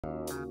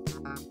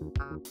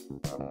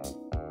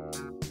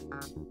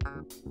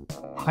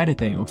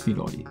Haidete o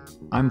Filoi.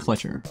 I'm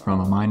Fletcher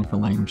from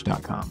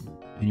amindforlanguage.com,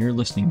 and you're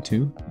listening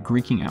to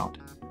Greeking Out,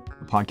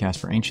 a podcast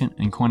for ancient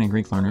and Koine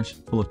Greek learners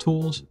full of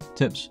tools,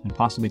 tips, and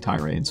possibly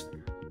tirades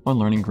on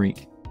learning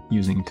Greek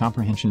using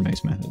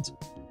comprehension-based methods.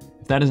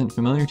 If that isn't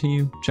familiar to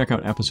you, check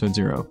out episode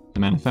 0,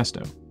 the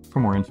manifesto, for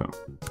more info.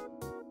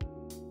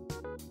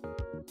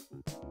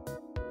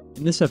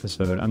 In this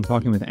episode, I'm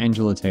talking with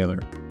Angela Taylor,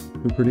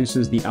 who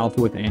produces the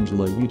Alpha with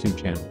Angela YouTube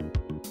channel.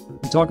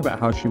 We talk about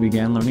how she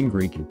began learning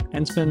Greek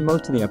and spend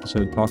most of the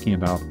episode talking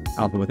about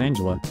Alpha with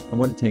Angela and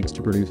what it takes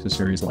to produce a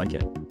series like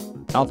it.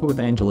 Alpha with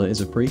Angela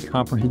is a free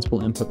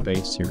comprehensible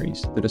input-based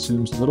series that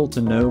assumes little to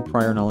no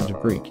prior knowledge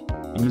of Greek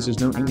and uses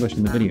no English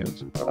in the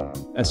videos.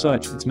 As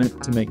such, it's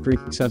meant to make Greek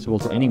accessible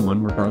to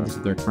anyone regardless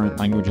of their current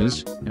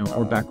languages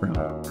or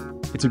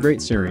background. It's a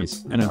great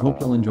series, and I hope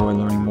you'll enjoy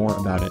learning more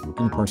about it and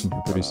the person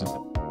who produces it.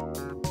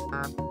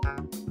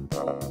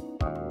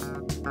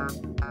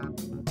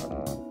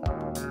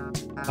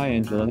 Hi,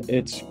 Angela.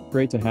 It's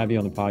great to have you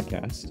on the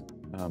podcast.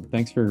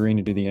 Thanks for agreeing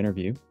to do the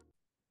interview.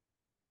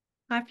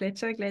 Hi,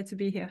 Fletcher. Glad to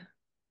be here.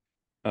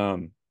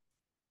 Um,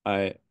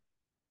 I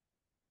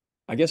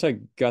guess I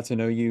got to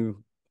know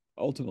you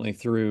ultimately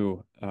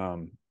through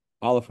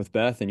Aleph with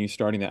Beth and you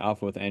starting the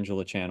Alpha with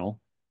Angela channel,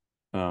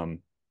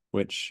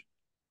 which,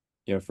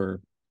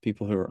 for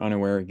people who are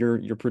unaware,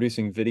 you're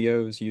producing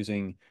videos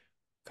using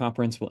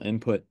comprehensible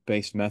input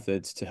based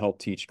methods to help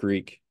teach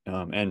Greek,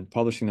 and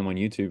publishing them on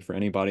YouTube for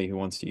anybody who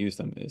wants to use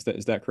them. Is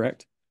that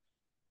correct?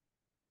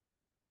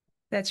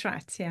 That's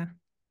right. Yeah.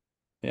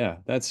 Yeah,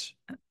 that's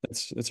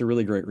a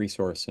really great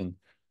resource, and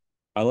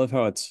I love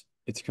how it's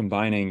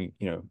combining,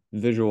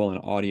 visual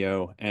and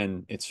audio,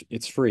 and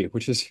it's free,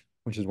 which is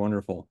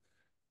wonderful.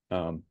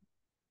 And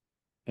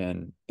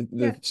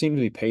they Yeah. seem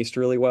to be paced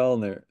really well,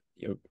 and they're,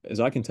 as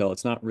I can tell,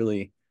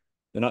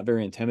 they're not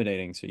very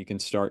intimidating, so you can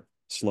start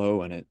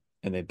slow and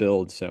they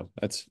build. So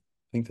I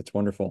think that's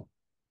wonderful.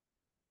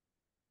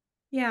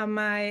 Yeah.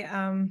 My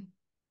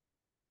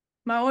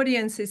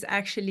audience is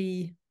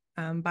actually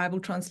Bible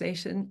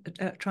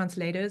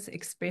translators,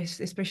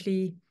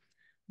 especially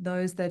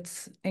those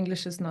that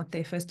English is not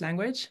their first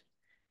language.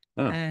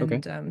 Oh,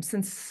 okay. And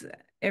since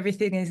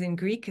everything is in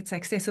Greek, it's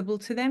accessible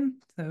to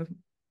them. So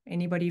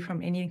anybody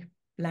from any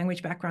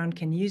language background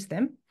can use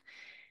them.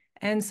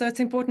 And so it's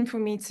important for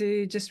me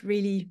to just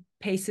really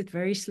pace it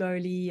very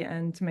slowly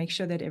and to make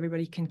sure that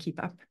everybody can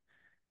keep up.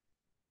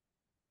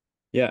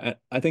 Yeah,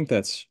 I think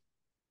that's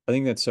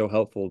so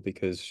helpful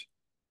because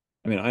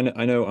I mean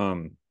I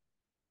know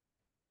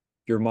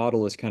your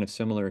model is kind of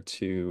similar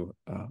to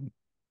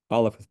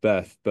Aleph with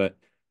Beth, but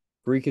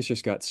Greek has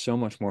just got so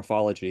much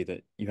morphology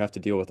that you have to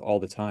deal with all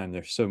the time.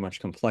 There's so much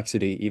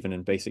complexity even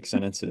in basic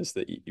sentences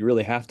that you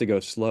really have to go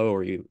slow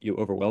or you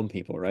overwhelm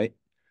people, right?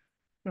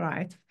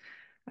 Right.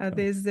 So,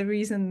 There's the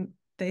reason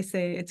they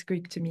say it's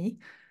Greek to me.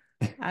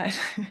 Uh,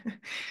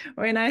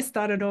 when I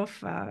started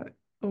off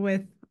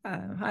with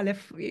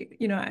Aleph,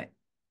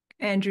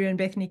 Andrew and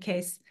Bethany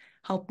Case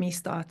helped me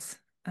start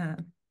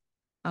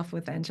off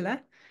with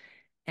Angela.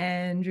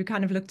 And we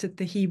kind of looked at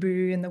the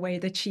Hebrew and the way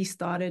that she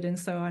started and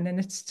so on. And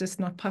it's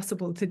just not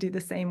possible to do the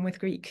same with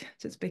Greek,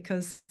 just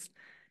because,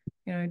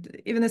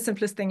 even the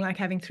simplest thing like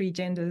having 3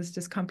 genders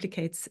just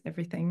complicates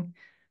everything.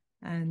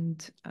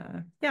 And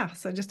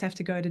so I just have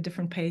to go at a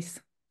different pace.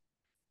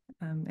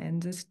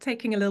 And it's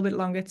taking a little bit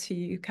longer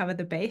to cover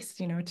the base,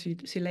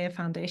 to lay a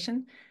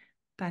foundation,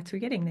 but we're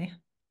getting there.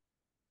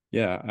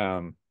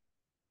 yeah,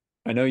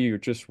 I know you're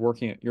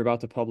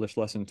about to publish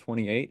lesson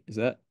 28. Is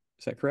that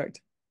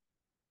correct?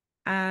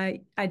 I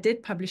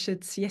did publish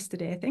it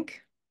yesterday, I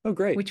think, Oh,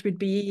 great. which would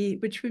be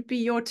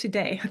your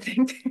today, I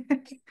think.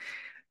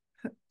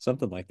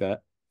 Something like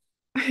that.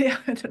 Yeah,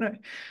 I don't know,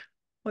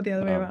 or the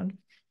other way Um, around.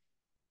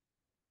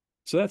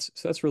 so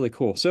that's really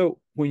cool. So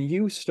when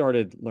you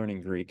started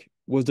learning Greek,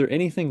 was there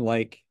anything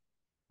like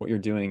what you're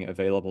doing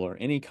available or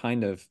any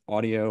kind of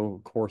audio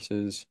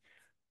courses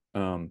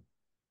um,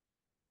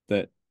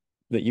 that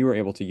you were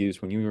able to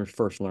use when you were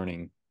first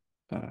learning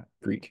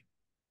Greek?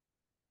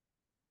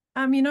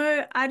 I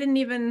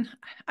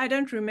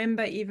don't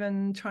remember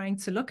even trying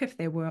to look if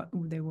there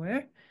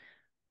were.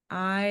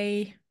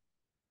 I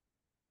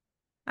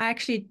I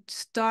actually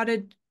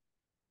started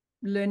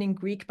learning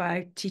Greek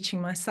by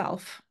teaching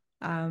myself.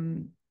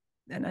 And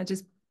I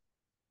just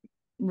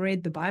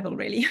read the Bible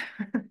really.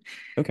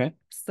 Okay.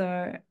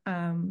 So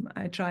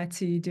I tried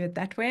to do it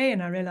that way,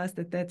 and I realized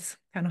that that's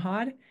kind of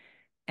hard.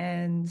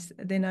 And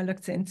then I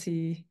looked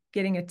into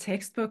getting a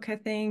textbook, I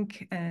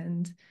think,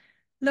 and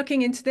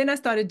then I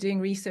started doing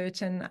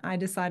research, and I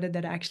decided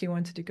that I actually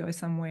wanted to go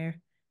somewhere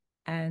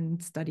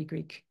and study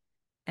Greek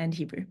and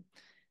Hebrew.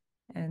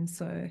 And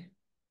so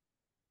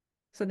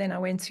then I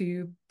went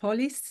to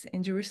Polis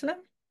in Jerusalem,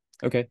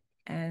 Okay.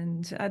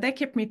 and that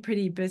kept me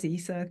pretty busy.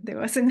 So there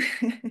wasn't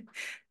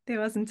there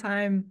wasn't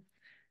time.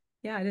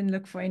 Yeah, I didn't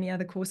look for any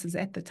other courses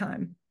at the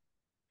time.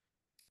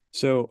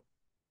 So,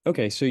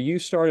 okay, so you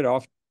started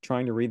off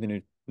trying to read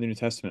the New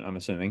Testament, I'm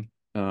assuming.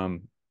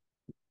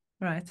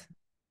 Right.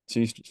 So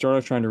you started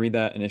off trying to read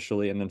that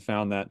initially and then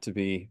found that to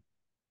be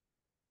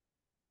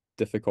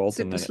difficult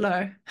and super then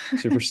slow.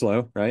 super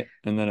slow, right?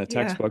 And then a Yeah.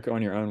 textbook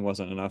on your own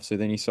wasn't enough. So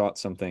then you sought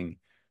something,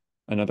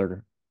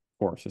 another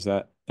course. Is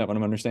that what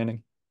I'm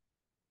understanding?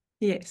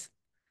 Yes.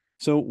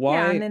 So Yeah. And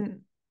why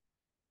then,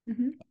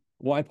 mhm.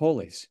 why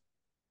Police?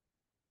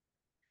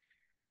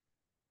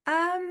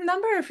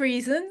 Number of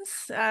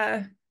reasons.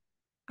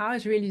 I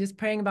was really just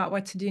praying about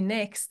what to do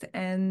next.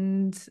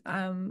 And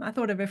I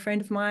thought of a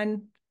friend of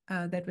mine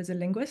that was a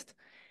linguist.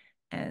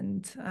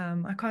 And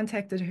I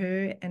contacted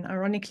her. And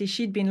ironically,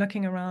 she'd been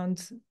looking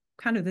around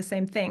kind of the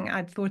same thing.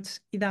 I'd thought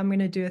either I'm going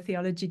to do a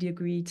theology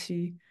degree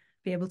to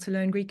be able to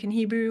learn Greek and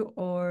Hebrew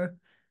or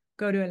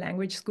go to a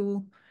language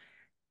school.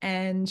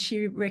 And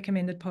she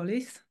recommended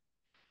Polis.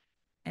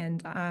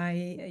 And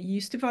I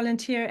used to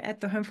volunteer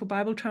at the Home for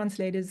Bible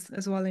Translators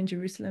as well in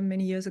Jerusalem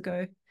many years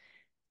ago.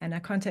 And I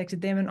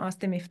contacted them and asked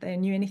them if they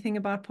knew anything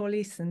about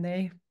Polis, and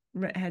they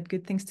had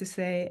good things to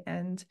say,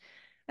 and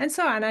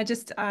so on.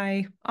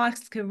 I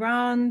asked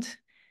around,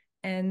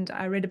 and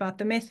I read about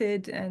the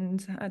method,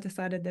 and I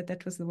decided that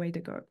that was the way to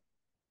go. And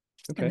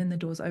Okay. then the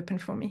doors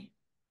opened for me.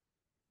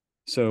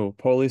 So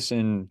Police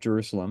in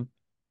Jerusalem,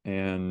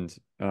 and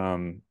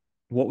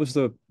what was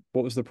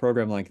the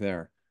program like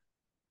there?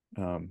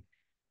 Um,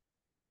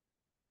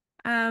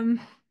 Um,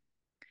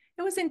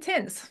 it was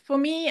intense for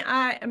me.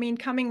 I mean,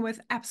 coming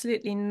with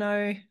absolutely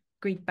no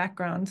Greek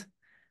background,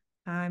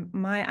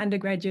 my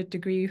undergraduate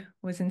degree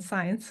was in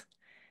science.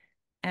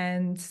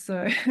 And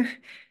so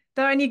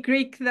the only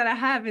Greek that I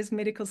have is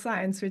medical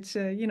science, which,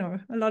 a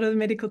lot of the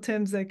medical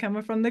terms are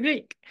coming from the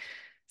Greek.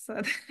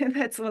 So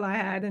that's all I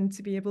had. And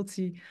to be able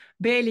to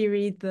barely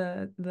read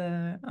the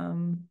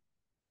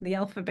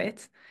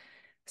alphabet.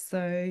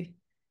 So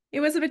it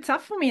was a bit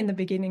tough for me in the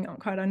beginning,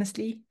 quite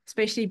honestly,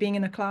 especially being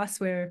in a class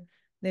where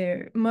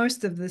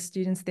most of the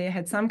students there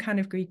had some kind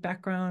of Greek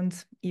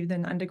background, either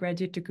an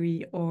undergraduate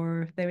degree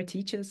or they were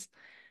teachers.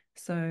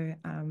 So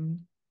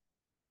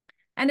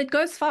and it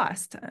goes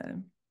fast.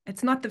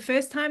 It's not the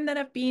first time that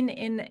I've been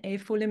in a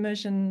full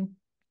immersion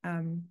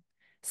um,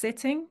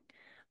 setting.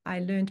 I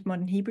learned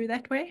modern Hebrew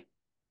that way.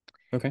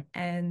 okay.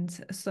 And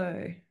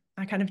so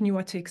I kind of knew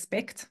what to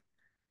expect,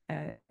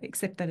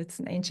 except that it's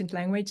an ancient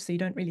language, so you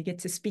don't really get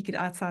to speak it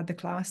outside the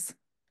class.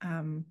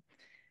 Um,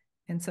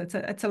 and so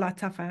it's a lot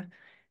tougher.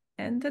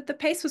 And the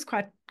pace was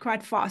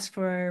quite fast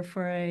for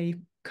a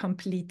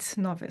complete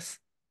novice.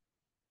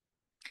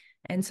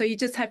 And so you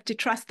just have to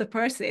trust the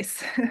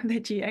process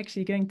that you're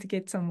actually going to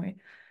get somewhere.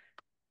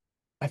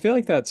 I feel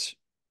like that's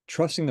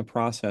trusting the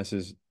process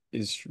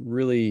is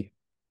really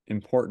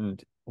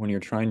important when you're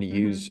trying to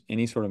use Mm-hmm.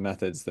 any sort of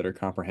methods that are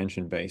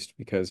comprehension based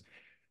because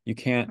you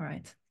can't All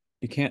right.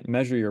 you can't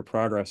measure your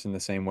progress in the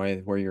same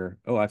way where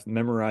oh, I've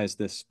memorized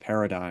this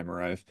paradigm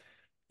or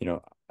you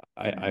know,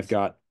 I've Right.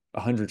 got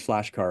 100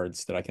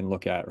 flashcards that I can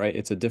look at, right?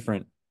 It's a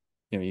different,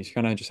 you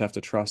kind of just have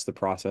to trust the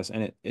process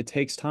and it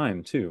takes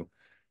time too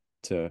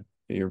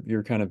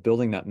you're kind of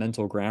building that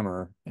mental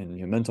grammar and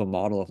your mental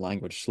model of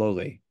language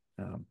slowly.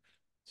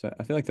 So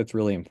I feel like that's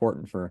really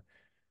important for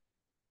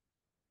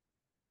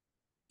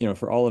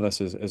all of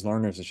us as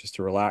learners, is just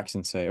to relax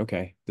and say,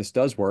 okay, this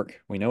does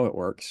work. We know it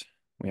works.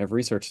 We have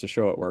research to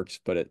show it works,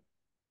 but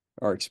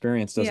our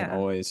experience doesn't Yeah.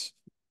 always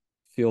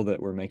feel that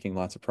we're making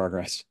lots of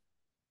progress.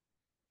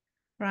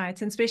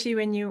 Right. And especially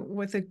when you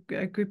with a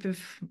group of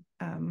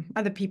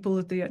other people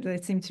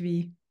that seem to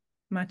be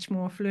much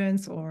more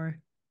fluent or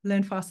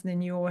learn faster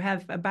than you or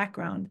have a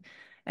background,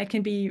 it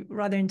can be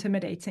rather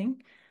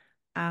intimidating.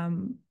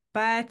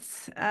 But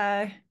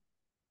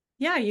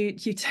yeah,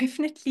 you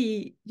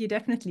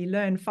definitely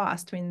learn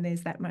fast when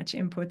there's that much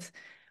input.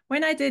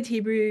 When I did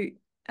Hebrew,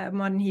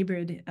 modern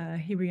Hebrew at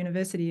Hebrew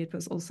University, it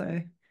was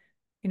also,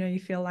 you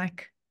feel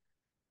like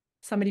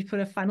somebody put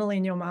a funnel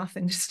in your mouth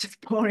and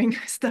just pouring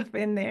stuff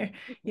in there.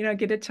 You don't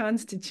get a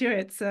chance to chew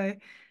it. So,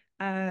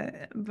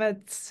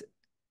 but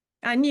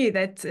I knew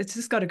that it's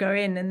just got to go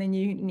in and then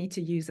you need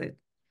to use it.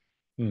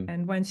 Hmm.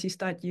 And once you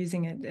start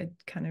using it, it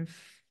kind of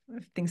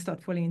things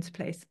start falling into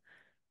place.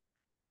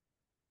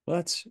 Well,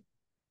 that's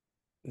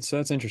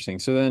interesting.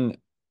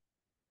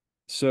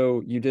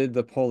 So you did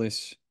the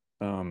Polis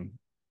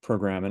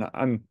program, and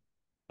I'm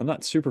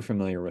not super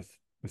familiar with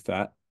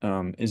that.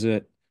 Is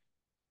it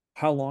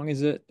How long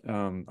is it?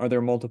 Are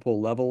there multiple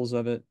levels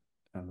of it?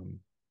 Um,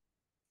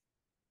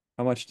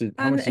 how much did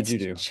It's you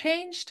do?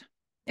 changed.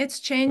 It's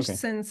changed Okay.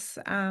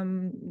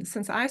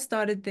 since I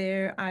started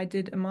there. I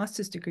did a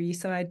master's degree,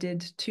 so I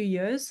did 2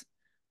 years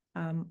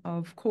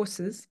of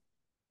courses,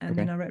 and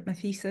then Okay. I wrote my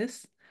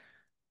thesis.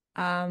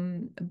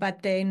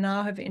 But they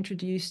now have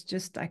introduced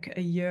just like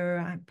a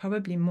year,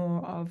 probably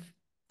more of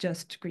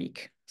just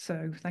Greek,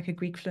 so like a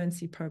Greek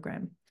fluency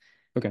program.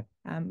 Okay.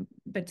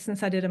 But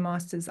since I did a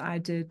master's, I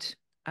did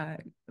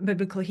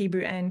biblical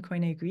Hebrew and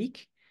Koine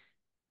Greek,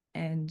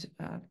 and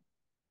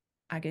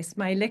I guess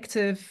my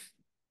elective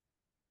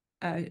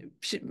uh,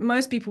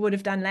 most people would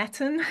have done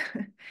Latin,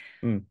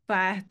 Mm.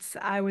 but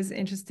I was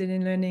interested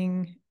in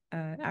learning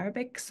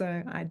Arabic,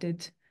 so I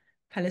did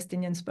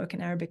Palestinian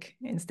spoken Arabic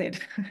instead.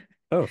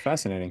 Oh,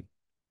 fascinating.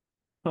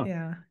 Huh.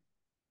 Yeah,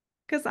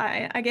 because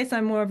I guess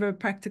I'm more of a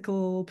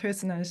practical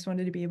person. I just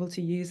wanted to be able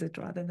to use it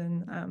rather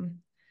than,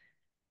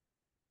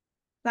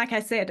 like I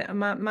said,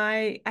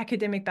 my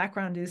academic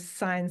background is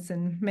science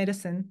and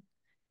medicine.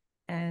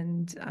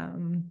 And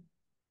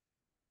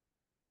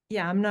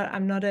yeah, I'm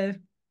not a,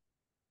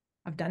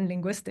 I've done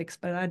linguistics,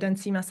 but I don't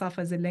see myself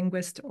as a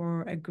linguist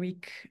or a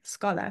Greek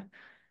scholar.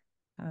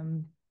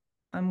 Um,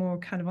 I'm more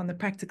kind of on the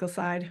practical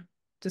side.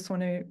 Just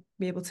want to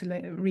be able to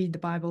read the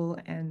Bible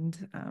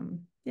and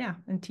yeah,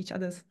 and teach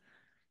others.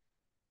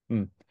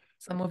 Hmm.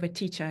 So I'm more of a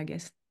teacher, I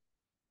guess.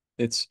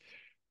 It's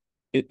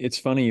it's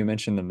funny you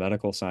mentioned the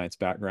medical science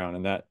background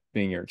and that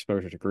being your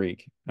exposure to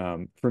Greek.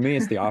 For me,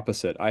 it's the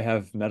opposite. I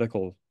have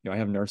medical, I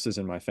have nurses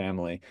in my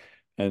family,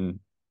 and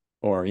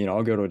or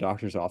I'll go to a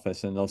doctor's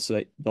office and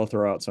they'll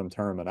throw out some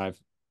term and I've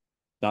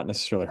not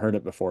necessarily heard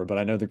it before, but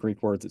I know the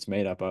Greek words it's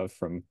made up of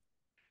from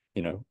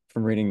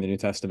from reading the New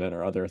Testament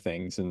or other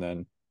things, and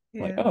then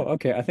like, Yeah. oh,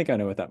 okay, I think I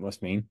know what that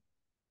must mean.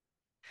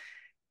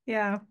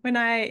 Yeah. When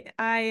I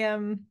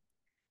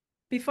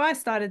before I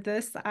started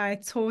this, I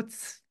taught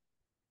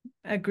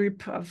a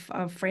group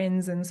of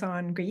friends and so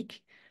on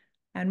Greek,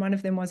 and one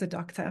of them was a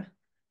doctor.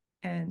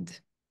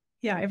 And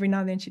yeah, every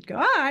now and then she'd go,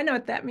 "Oh, I know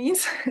what that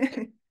means."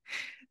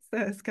 So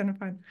it's kind of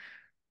fun.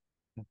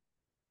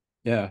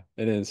 Yeah,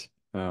 it is.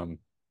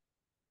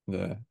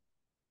 The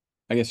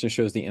I guess just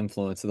shows the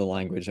influence of the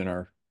language in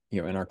our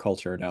in our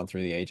culture down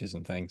through the ages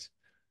and things.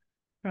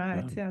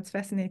 Right. Um, Yeah, it's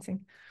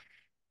fascinating.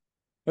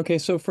 okay,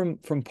 so from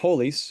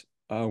Polis,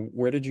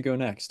 where did you go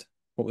next?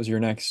 What was your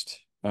next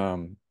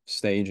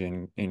stage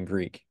in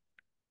Greek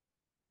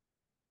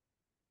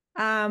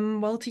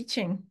Well,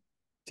 teaching.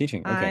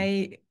 teaching? Okay.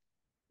 I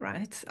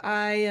right.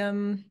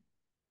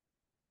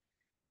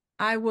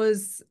 I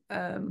was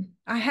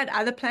I had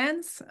other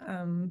plans,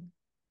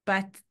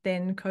 but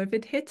then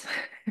COVID hit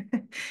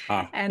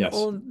Ah, and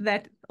yes.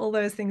 all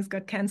those things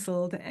got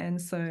cancelled.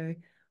 And so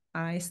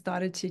I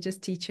started to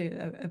just teach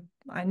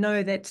I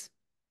know that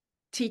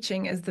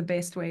teaching is the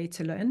best way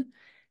to learn.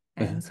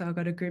 And so I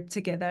got a group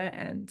together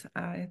and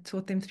I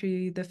taught them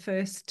through the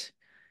first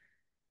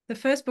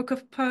book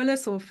of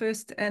Polis, or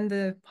first and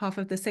the half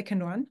of the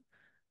second one.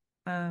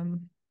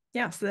 Um,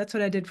 yeah, so that's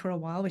what I did for a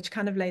while, which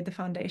kind of laid the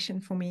foundation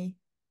for me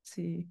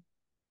to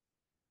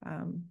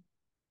um,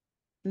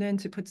 learn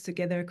to put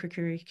together a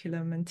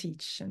curriculum and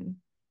teach and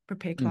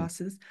prepare Hmm.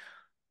 classes.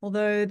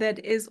 Although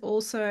that is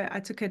also, I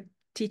took a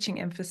teaching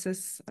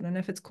emphasis. I don't know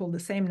if it's called the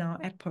same now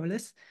at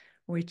Polis,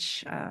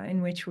 which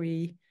in which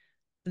we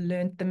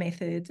learned the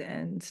method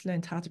and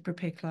learned how to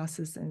prepare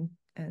classes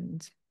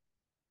and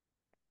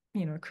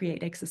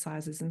create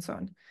exercises and so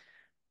on.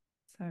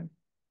 So I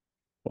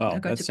Wow,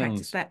 got to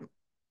practice that.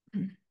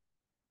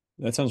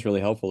 that sounds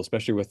really helpful,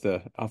 especially with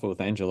the Alpha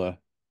with Angela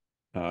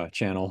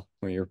channel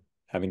where you're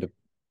having to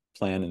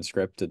plan and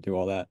script to do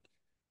all that.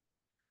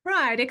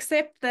 Right,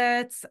 except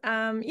that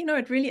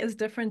it really is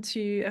different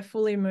to a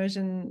full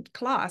immersion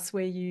class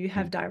where you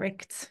have Hmm.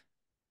 direct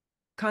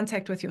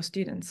contact with your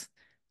students,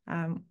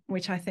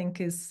 which I think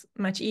is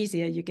much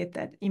easier. You get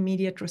that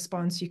immediate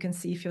response. You can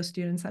see if your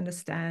students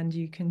understand.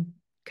 You can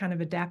kind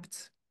of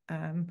adapt.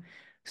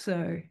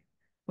 So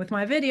with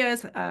my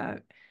videos,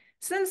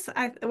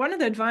 one of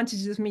the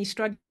advantages of me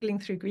struggling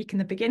through Greek in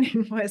the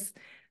beginning was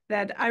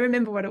that I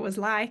remember what it was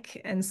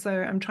like, and so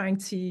I'm trying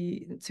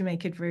to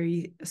make it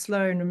very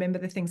slow and remember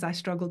the things I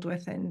struggled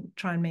with and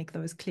try and make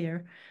those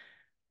clear.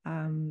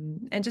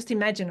 And just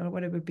imagine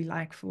what it would be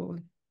like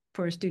for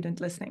a student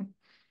listening.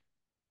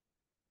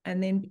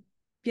 And then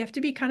you have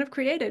to be kind of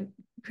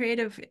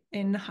creative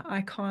in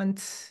I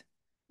can't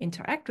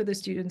interact with the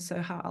students,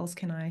 so how else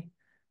can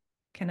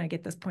I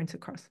get this point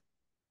across?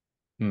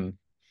 Hmm.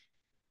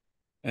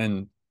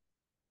 And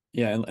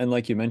yeah, and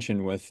like you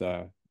mentioned with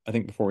I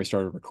think before we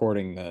started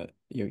recording that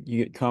you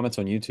get comments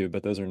on YouTube,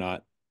 but those are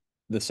not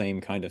the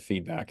same kind of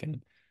feedback.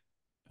 And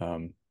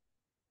um,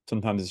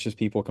 sometimes it's just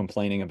people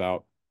complaining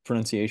about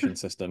pronunciation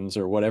systems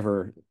or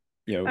whatever,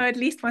 Oh, at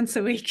least once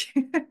a week.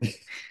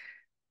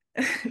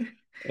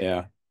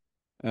 yeah.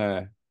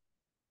 Uh,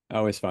 I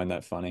always find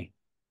that funny,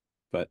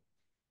 but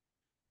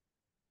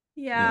you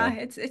Yeah,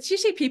 know, it's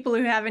usually people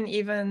who haven't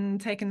even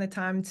taken the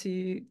time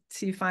to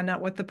find out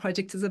what the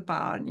project is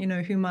about,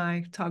 who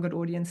my target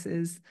audience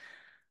is.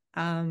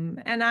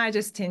 And I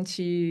just tend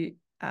to,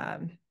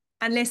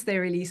 unless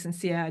they're really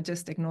sincere, I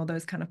just ignore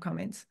those kind of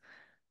comments.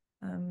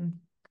 Um,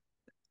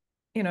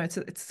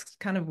 it's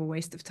kind of a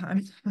waste of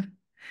time.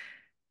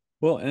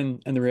 well,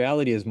 and the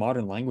reality is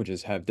modern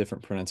languages have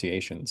different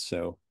pronunciations.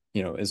 So,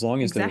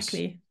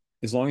 Exactly.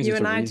 as long as You it's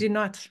a and I do reason,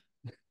 not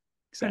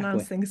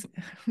pronounce exactly. things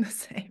the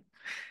same.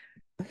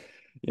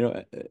 You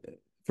know,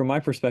 from my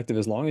perspective,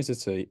 as long as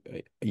it's a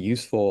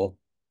useful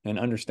and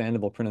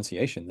understandable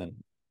pronunciation, then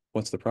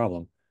what's the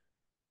problem?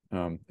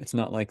 It's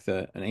not like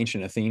the an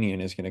ancient Athenian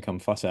is going to come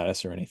fuss at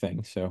us or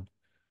anything. So,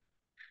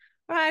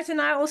 Right.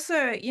 And I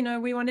also,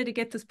 we wanted to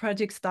get this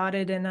project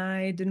started and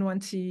I didn't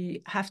want to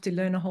have to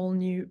learn a whole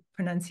new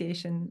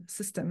pronunciation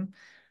system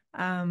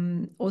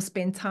or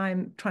spend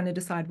time trying to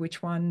decide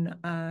which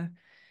one.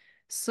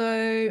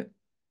 So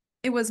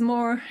it was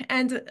more,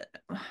 and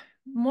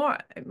more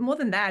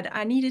than that,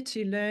 I needed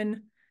to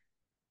learn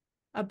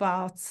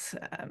about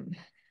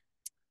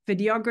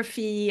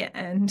videography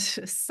and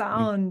Mhm.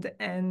 sound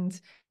and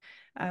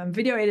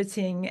video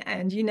editing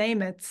and you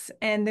name it.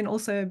 And then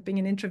also being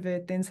an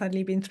introvert, then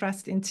suddenly being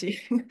thrust into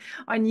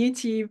on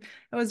YouTube,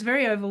 it was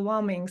very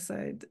overwhelming.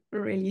 So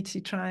really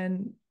to try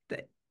and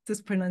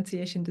this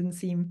pronunciation didn't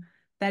seem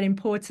that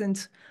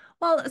important.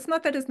 Well, it's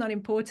not that it's not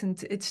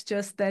important. It's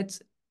just that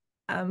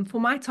for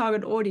my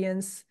target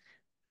audience,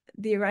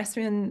 the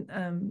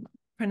Erasmian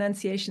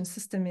pronunciation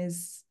system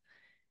is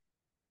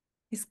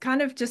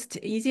kind of just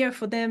easier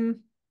for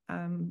them.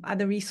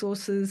 Other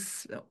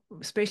resources,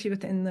 especially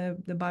within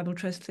the Bible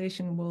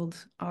translation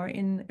world, are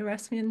in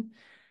Erasmian.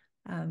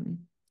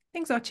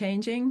 Things are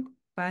changing,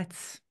 but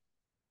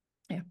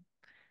yeah,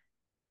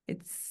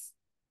 it's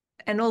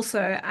and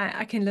also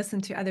I can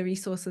listen to other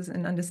resources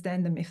and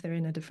understand them if they're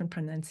in a different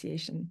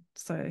pronunciation.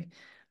 So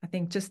I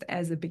think just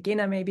as a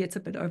beginner, maybe it's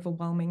a bit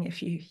overwhelming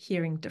if you're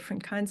hearing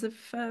different kinds of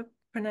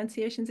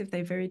pronunciations, if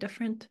they're very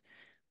different.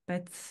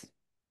 But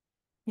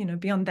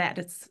beyond that,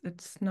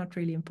 it's not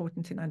really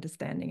important in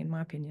understanding, in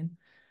my opinion.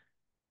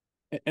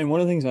 And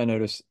one of the things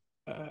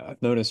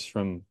I've noticed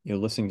from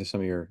listening to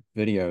some of your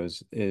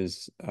videos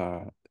is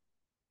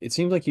it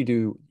seems like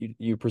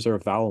you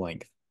preserve vowel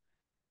length,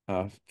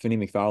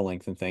 phonemic vowel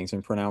length and things,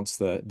 and pronounce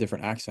the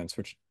different accents,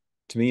 which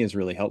to me is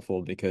really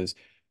helpful because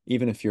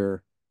even if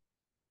you're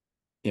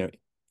you know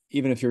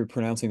even if you're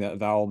pronouncing that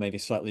vowel maybe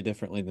slightly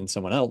differently than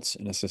someone else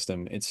in a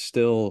system, it's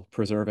still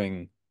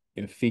preserving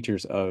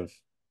features of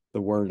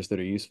the words that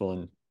are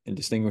useful in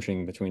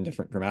distinguishing between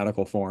different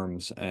grammatical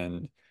forms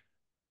and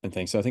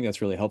things. So I think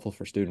that's really helpful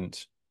for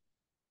students.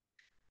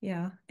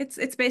 Yeah,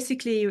 it's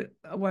basically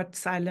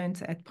what I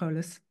learned at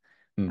Polis,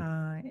 Hmm.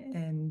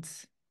 and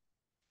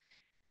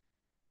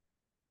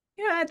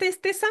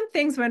there's some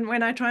things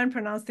when I try and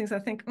pronounce things, I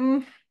think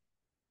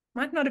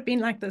might not have been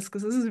like this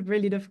because this is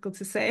really difficult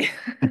to say.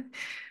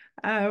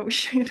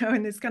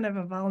 And there's kind of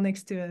a vowel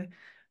next to a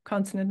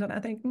consonant, and I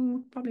think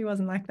probably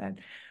wasn't like that.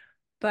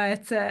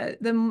 But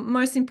the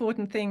most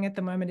important thing at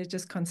the moment is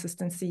just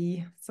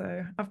consistency.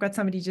 So I've got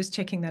somebody just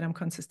checking that I'm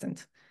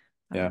consistent.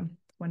 Yeah.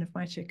 One of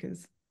my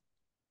checkers.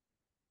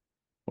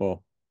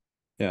 Well,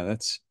 yeah,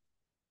 that's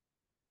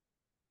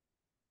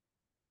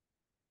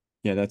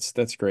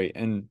great.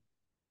 And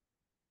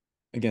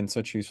again,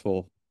 such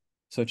useful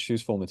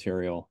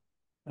material.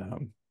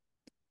 Um,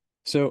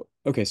 so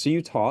okay, so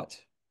you taught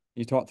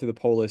through the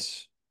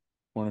Polis,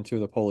 one or two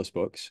of the Polis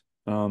books.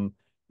 Mhm.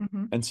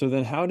 And so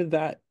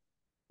then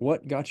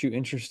what got you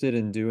interested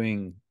in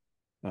doing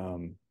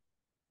um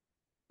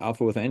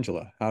Alpha with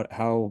Angela?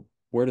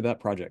 Where did that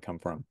project come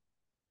from?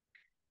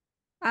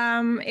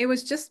 It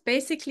was just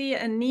basically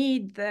a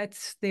need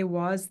that there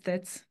was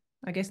that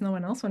I guess no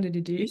one else wanted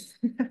to do.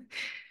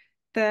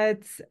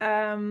 That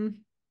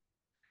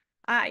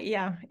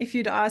yeah, if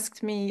you'd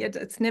asked me,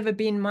 it's never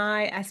been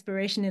my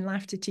aspiration in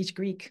life to teach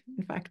Greek.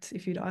 In fact,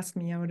 if you'd asked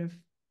me, I would have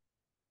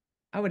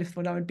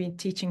thought I would be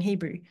teaching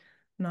Hebrew,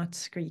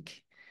 not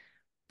Greek.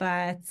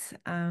 But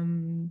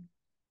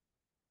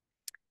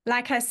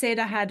like I said,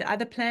 I had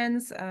other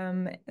plans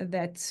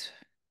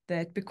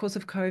that because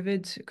of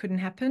COVID couldn't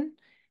happen.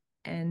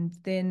 And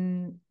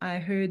then I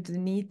heard the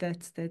need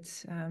that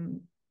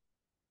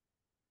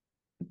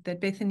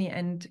Bethany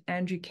and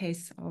Andrew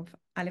Case of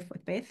Aleph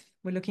with Beth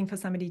were looking for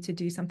somebody to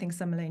do something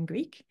similar in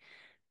Greek.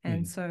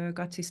 And Mhm. so I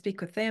got to speak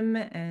with them,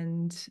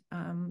 and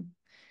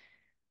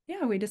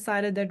yeah, we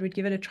decided that we'd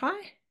give it a try.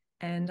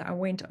 And I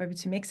went over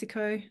to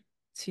Mexico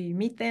to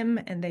meet them,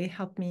 and they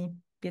helped me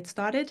get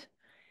started.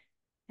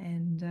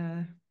 And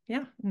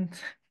yeah, and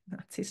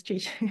that's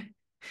history.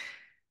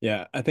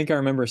 Yeah, I think I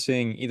remember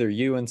seeing either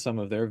you in some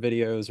of their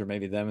videos or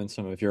maybe them in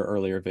some of your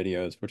earlier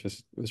videos, which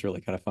was really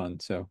kind of fun.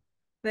 So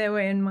They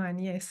were in mine,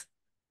 yes.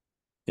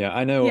 yeah,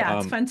 I know Yeah,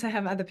 it's fun to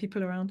have other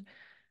people around.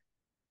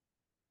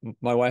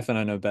 my wife and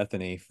I know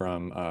Bethany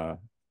from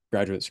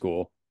graduate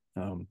school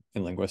in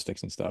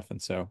linguistics and stuff,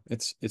 and so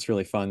it's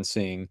really fun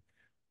seeing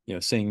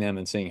them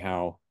and seeing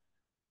how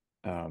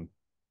um,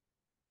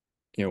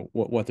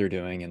 what they're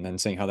doing, and then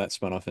seeing how that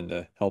spun off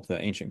into help the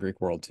ancient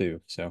Greek world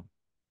too. So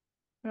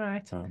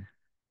Right. um,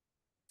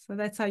 So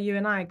that's how you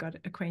and I got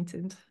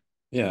acquainted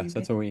yeah, through so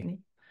that's how we Bethany.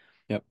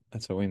 yep,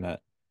 that's how we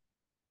met.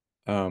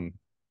 Um,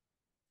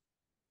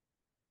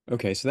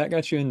 okay, so that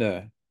got you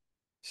into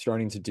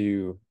starting to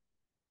do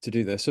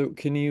this. So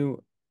can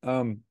you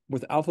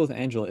with Alpha with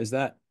Angela, is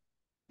that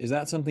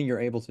something you're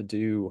able to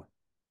do?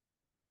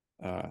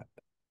 Uh,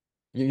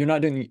 you're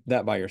not doing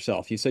that by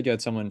yourself. You said you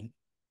had someone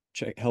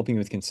helping you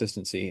with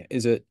consistency.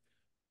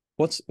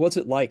 What's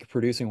it like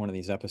producing one of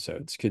these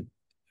episodes? Could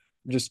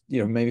just,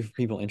 maybe for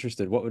people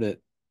interested, what would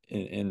it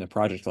in a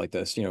project like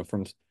this,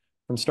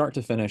 from start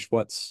to finish,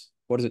 what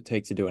does it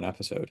take to do an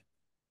episode?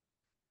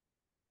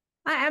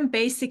 I am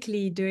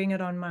basically doing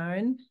it on my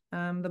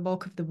own, the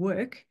bulk of the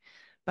work.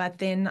 But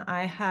then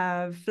I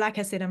have, like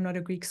I said, I'm not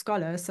a Greek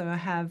scholar, so I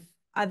have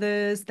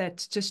others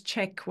that just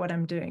check what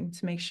I'm doing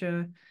to make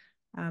sure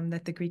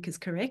that the Greek is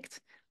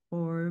correct,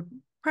 or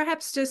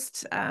perhaps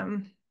just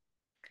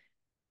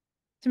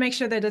to make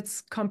sure that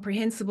it's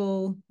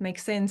comprehensible,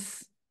 makes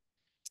sense.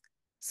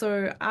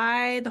 So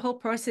the whole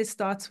process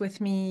starts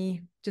with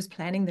me just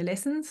planning the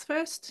lessons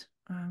first.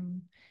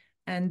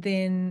 And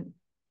then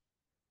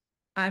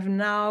I've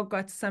now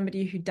got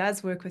somebody who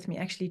does work with me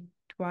actually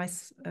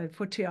twice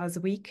for 2 hours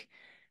a week.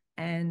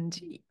 And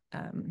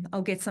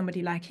I'll get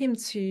somebody like him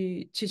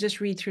to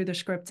just read through the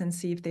script and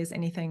see if there's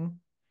anything,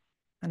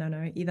 I don't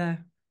know,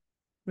 either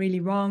really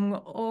wrong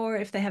or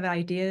if they have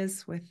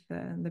ideas with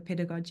the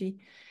pedagogy.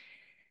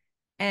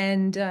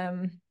 And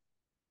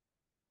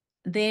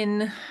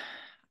then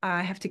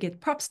I have to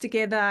get props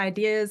together,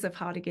 ideas of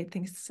how to get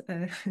things,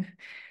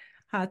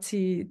 how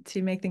to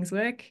make things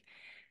work.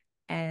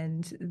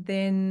 And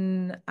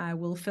then I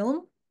will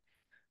film,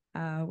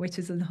 which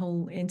is a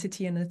whole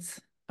entity in its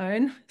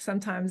own.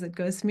 Sometimes it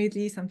goes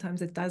smoothly,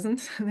 sometimes it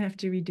doesn't, and I have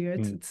to redo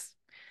it.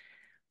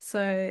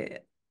 So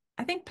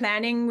I think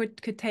planning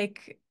could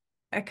take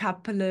a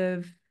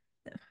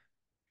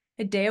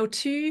day or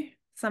two,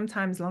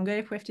 sometimes longer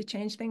if we have to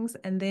change things.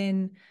 And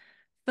then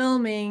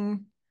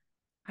filming,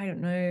 I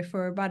don't know,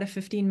 for about a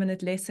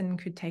 15-minute lesson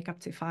could take up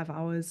to 5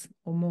 hours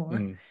or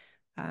more.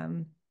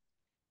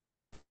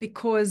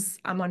 Because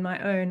I'm on my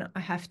own,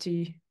 I'm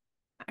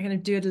going to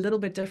do it a little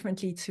bit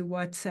differently to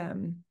what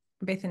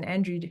Beth and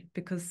Andrew do,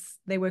 because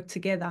they work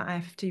together. I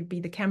have to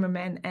be the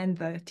cameraman and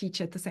the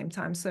teacher at the same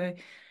time. So,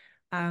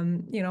 I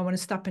want to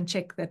stop and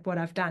check that what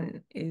I've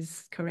done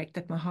is correct,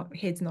 that my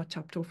head's not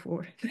chopped off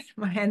or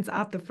my hand's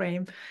out the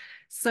frame.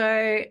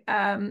 So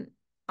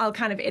I'll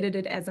kind of edit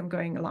it as I'm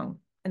going along.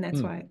 And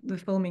that's why the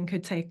filming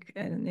could take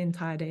an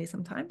entire day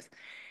sometimes.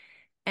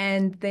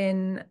 And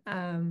then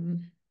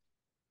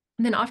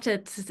after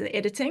it's the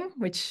editing,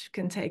 which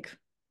can take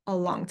a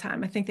long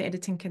time. I think the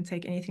editing can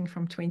take anything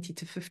from 20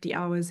 to 50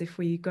 hours if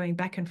we're going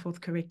back and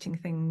forth correcting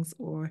things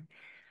or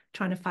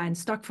trying to find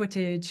stock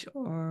footage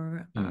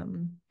or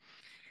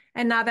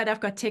and now that I've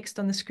got text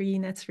on the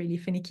screen, that's really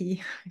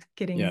finicky,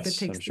 getting the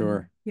text, I'm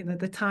sure.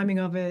 the timing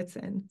of it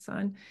and so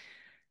on.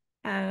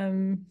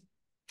 And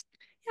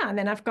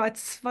then I've got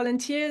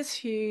volunteers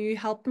who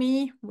help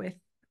me with,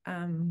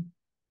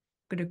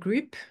 got a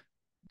group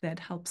that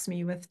helps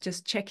me with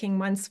just checking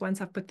once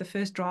I've put the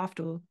first draft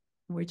or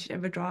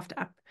whichever draft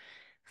up,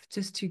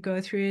 just to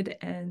go through it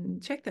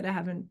and check that I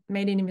haven't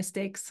made any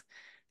mistakes.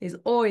 There's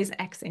always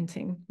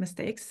accenting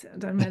mistakes. It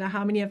doesn't matter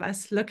how many of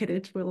us look at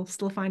it, we'll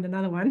still find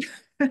another one.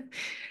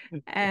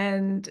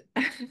 and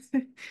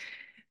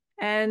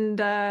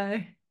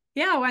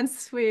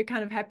once we're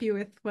kind of happy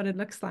with what it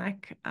looks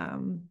like,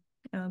 I'll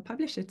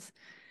publish it.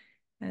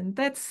 And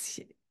that's,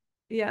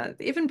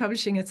 even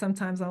publishing it,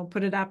 sometimes I'll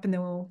put it up and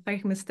then we'll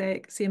make a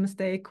mistake, see a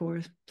mistake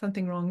or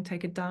something wrong,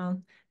 take it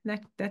down.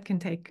 And that can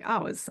take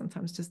hours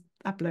sometimes, just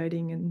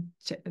uploading and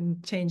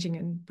changing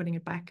and putting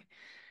it back.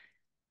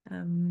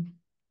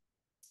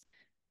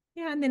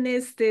 And then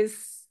there's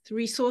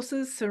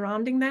resources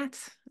surrounding that,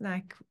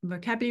 like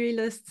vocabulary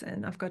lists.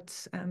 And I've got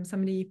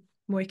somebody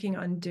working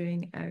on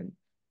doing a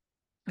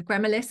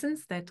grammar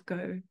lessons that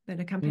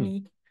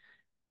accompany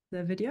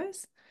the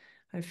videos.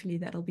 Hopefully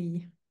that'll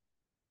be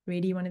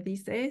ready one of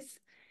these days.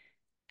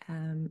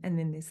 And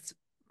then there's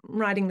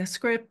writing the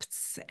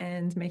scripts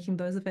and making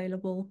those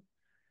available.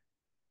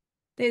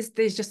 There's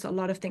just a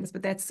lot of things,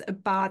 but that's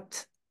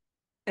about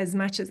as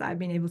much as I've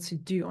been able to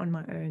do on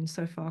my own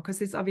so far, because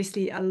there's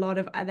obviously a lot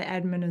of other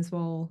admin as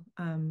well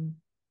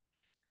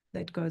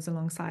that goes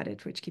alongside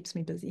it, which keeps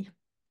me busy.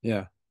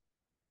 Yeah.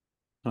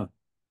 Huh.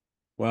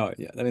 Wow.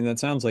 Yeah. I mean, that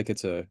sounds like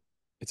it's a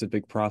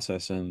big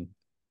process, and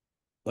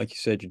like you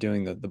said, you're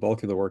doing the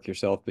bulk of the work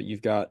yourself, but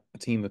you've got a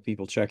team of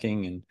people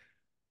checking and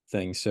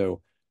things.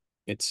 So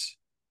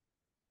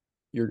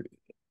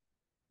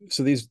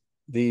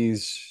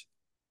these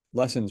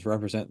lessons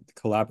represent the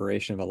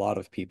collaboration of a lot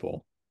of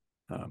people.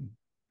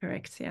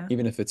 Correct. Yeah.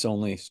 Even if it's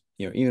only,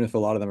 even if a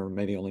lot of them are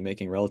maybe only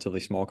making relatively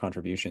small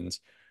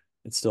contributions,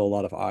 it's still a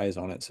lot of eyes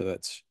on it. So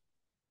that's,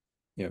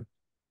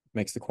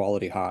 makes the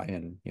quality high,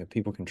 and,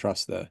 people can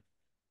trust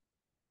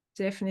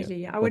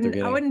definitely. I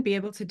wouldn't be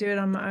able to do it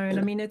on my own.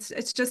 I mean,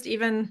 it's just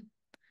even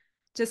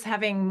just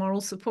having moral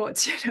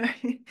support,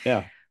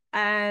 Yeah.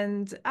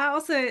 And I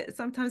also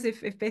sometimes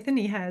if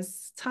Bethany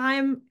has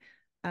time,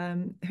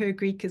 her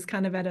Greek is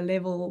kind of at a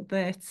level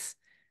that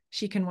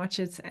she can watch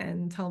it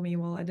and tell me,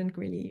 well, I didn't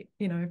really,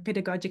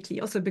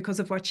 pedagogically, also because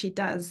of what she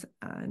does,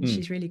 and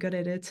she's really good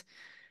at it,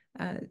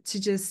 to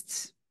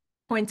just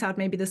point out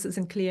maybe this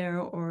isn't clear,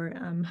 or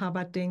how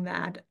about doing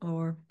that,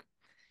 or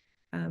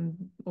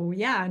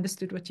I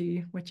understood what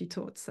you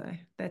taught, so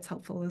that's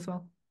helpful as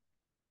well.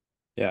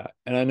 Yeah,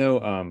 and I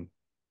know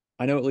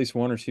at least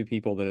one or two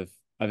people that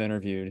I've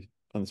interviewed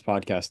on this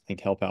podcast, I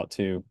think, help out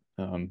too.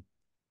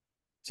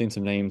 Seen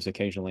some names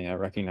occasionally I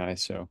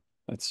recognize, so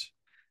it's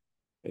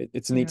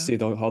neat to see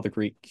how the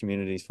Greek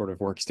community sort of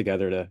works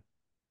together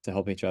to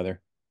help each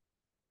other.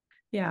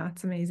 Yeah,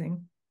 it's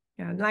amazing.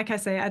 Yeah, like I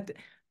say,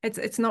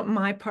 it's not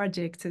my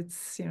project.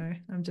 It's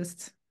I'm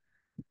just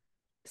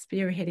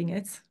spearheading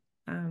it.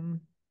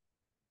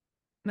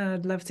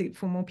 I'd love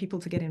for more people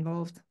to get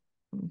involved.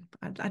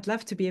 I'd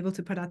love to be able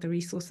to put out the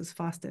resources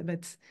faster,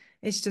 but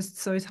it's just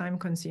so time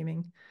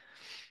consuming.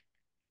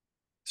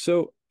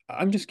 So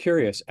I'm just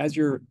curious, as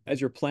you're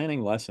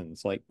planning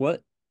lessons, like where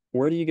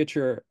do you get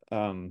your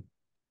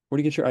where do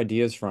you get your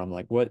ideas from?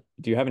 Like what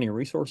do you have any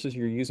resources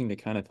you're using to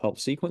kind of help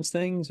sequence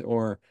things,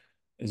 or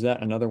is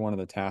that another one of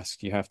the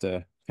tasks you have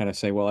to kind of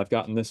say, well, I've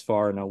gotten this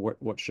far, now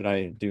what should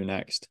I do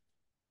next?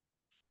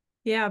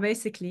 Yeah,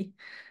 basically.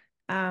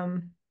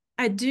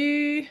 I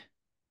do,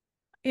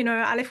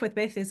 Aleph with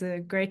Beth is a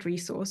great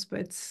resource,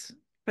 but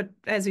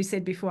as we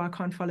said before, I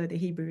can't follow the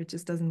Hebrew. It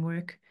just doesn't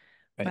work.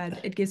 Right.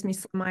 But it gives me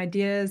some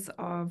ideas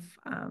of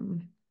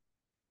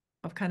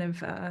kind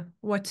of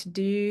what to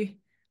do.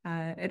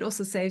 It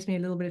also saves me a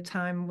little bit of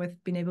time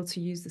with being able to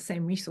use the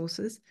same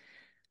resources,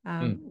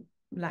 Mm,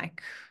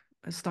 like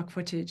stock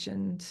footage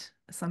and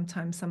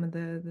sometimes some of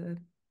the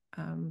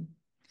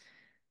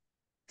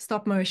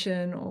stop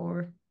motion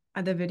or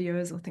other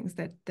videos or things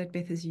that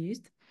Beth has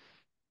used.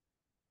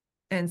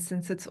 And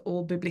since it's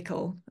all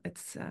biblical,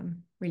 it's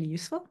really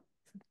useful.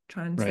 So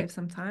try and right. save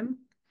some time.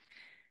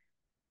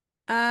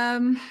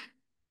 Um,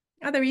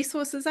 Other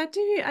resources, I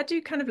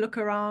do kind of look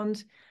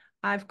around.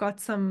 I've got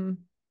some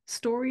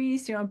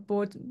stories. I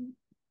bought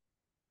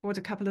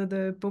a couple of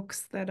the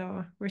books that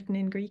are written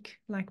in Greek,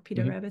 like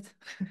Peter Hmm. Rabbit,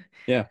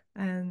 Yeah.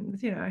 and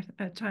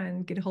I try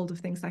and get a hold of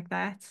things like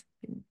that.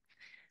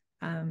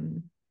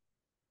 Um,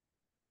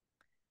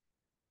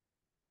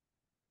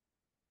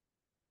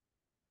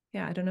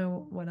 yeah, I don't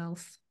know what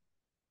else.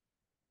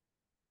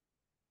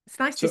 It's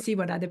nice to So see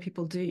what other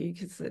people do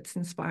because it's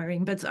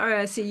inspiring. But oh,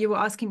 I see you were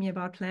asking me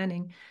about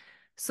planning.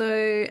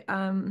 So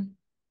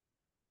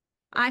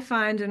I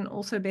find, and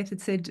also Beth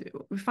had said,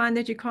 we find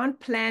that you can't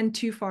plan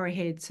too far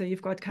ahead. So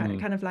you've got mm,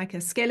 kind of like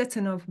a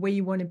skeleton of where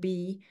you want to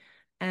be,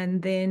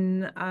 and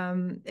then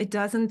it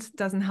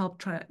doesn't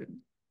help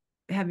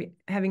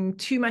having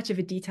too much of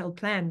a detailed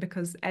plan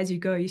because as you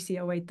go, you see,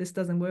 oh wait, this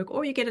doesn't work,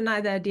 or you get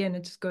another idea and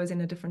it just goes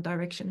in a different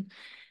direction.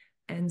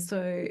 And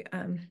so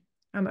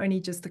I'm only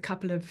just a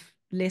couple of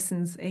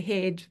lessons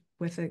ahead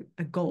with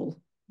a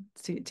goal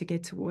to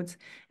get towards.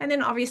 And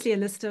then obviously a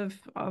list of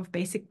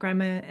basic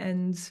grammar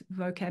and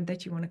vocab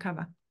that you want to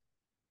cover.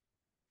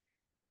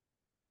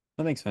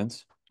 that makes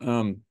sense.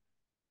 And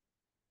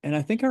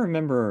I think I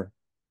remember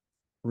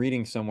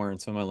reading somewhere in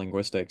some of my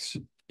linguistics,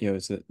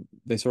 is that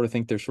they sort of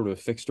think there's sort of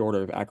a fixed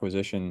order of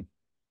acquisition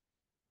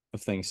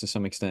of things to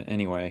some extent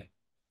anyway.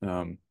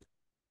 Um,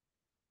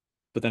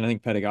 but then I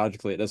think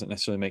pedagogically, it doesn't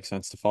necessarily make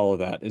sense to follow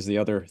that, is the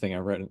other thing I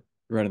read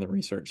in the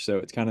research. So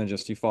it's kind of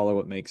just you follow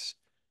what makes,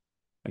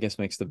 I guess,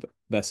 makes the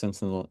best sense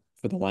for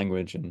the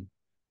language. And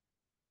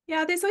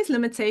Yeah, there's always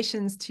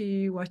limitations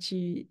to what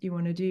you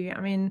want to do.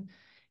 I mean,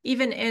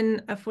 even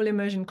in a full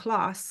immersion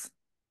class,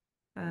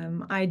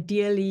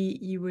 ideally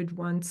you would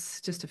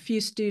want just a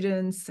few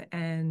students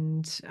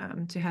and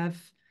to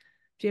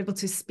be able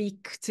to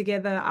speak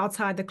together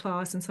outside the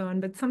class and so on.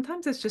 But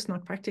sometimes it's just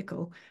not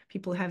practical.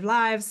 People have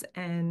lives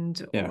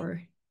and yeah,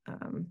 or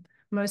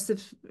most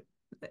of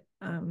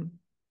um,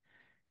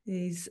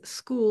 these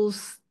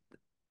schools,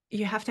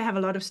 you have to have a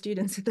lot of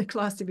students in the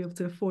class to be able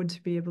to afford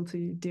to be able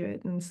to do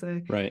it. And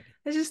so right.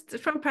 it's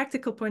just from a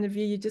practical point of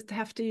view, you just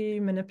have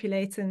to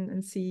manipulate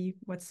and see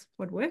what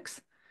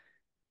works.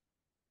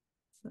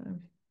 So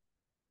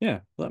Yeah,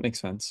 well, that makes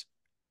sense.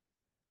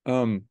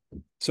 Um,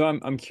 so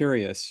I'm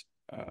curious,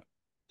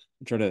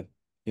 try to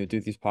do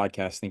these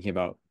podcasts thinking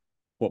about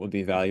what would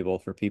be valuable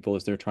for people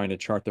as they're trying to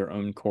chart their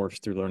own course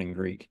through learning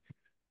Greek.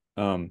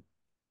 Um,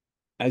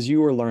 as you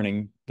were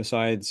learning,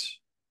 besides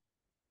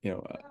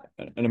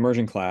an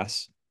immersion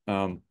class,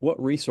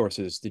 what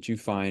resources did you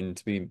find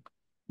to be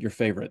your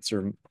favorites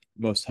or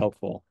most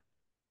helpful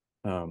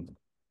um,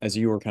 as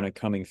you were kind of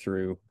coming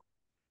through,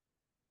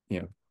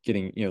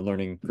 getting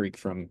learning Greek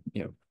from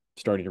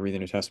starting to read the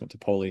New Testament to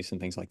Polis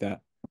and things like that,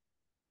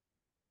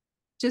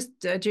 just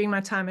during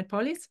my time at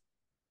Poly's.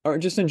 or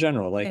just in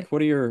general, like And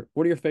what are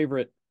your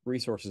favorite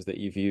resources that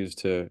you've used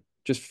to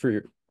just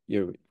for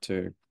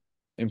to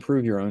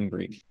improve your own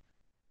Greek?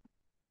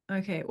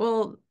 okay,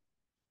 well,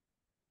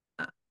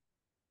 uh,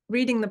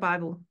 reading the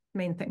Bible,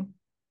 main thing.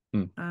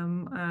 Hmm.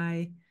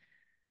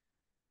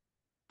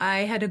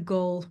 I had a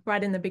goal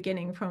right in the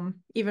beginning, from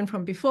even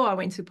from before I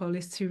went to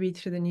Polis, to read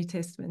through the New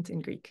Testament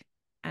in Greek.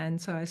 And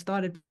so I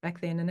started back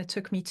then, and it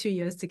took me 2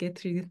 years to get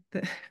through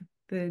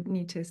the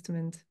New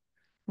Testament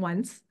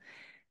once.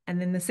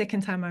 And then the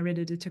second time I read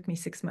it, it took me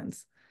 6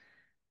 months.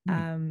 Hmm.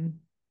 Um,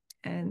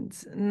 and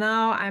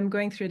now I'm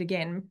going through it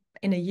again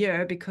in a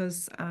year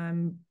because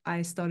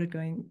I started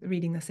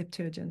reading the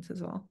Septuagint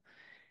as well.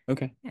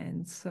 Okay.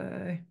 And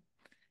so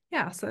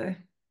yeah, so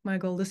my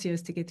goal this year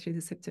is to get through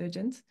the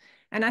Septuagint.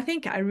 And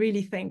I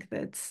really think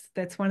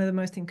that's one of the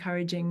most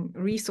encouraging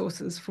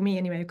resources for me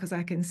anyway, because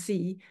I can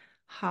see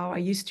how I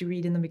used to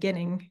read in the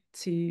beginning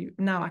to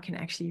now I can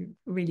actually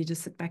really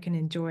just sit back and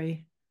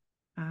enjoy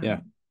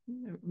Yeah.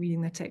 um,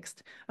 reading the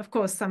text. Of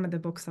course, some of the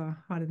books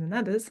are harder than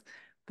others,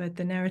 but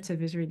the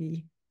narrative is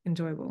really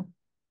enjoyable.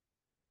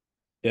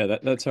 Yeah,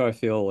 that's how I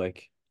feel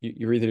like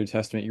you read the New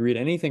Testament, you read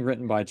anything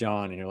written by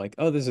John, and you're like,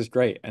 oh, this is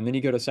great. And then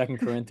you go to Second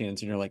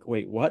Corinthians, and you're like,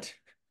 wait, what?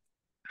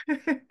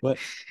 What?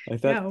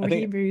 Like that? Yeah, I or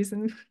think Hebrews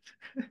and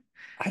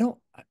I don't.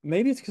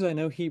 Maybe it's because I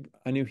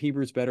knew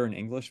Hebrews better in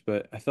English,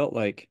 but I felt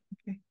like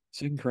okay.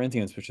 Second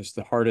Corinthians was just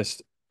the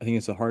hardest. I think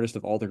it's the hardest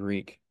of all the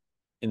Greek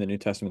in the New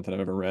Testament that I've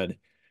ever read.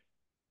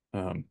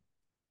 Um,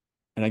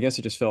 and I guess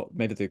it just felt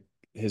maybe the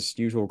his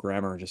usual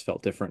grammar just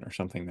felt different or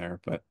something there.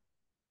 But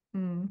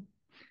Mm.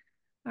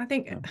 I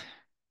think um,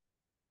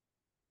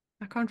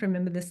 I can't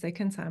remember the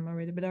second time I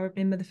read it, but I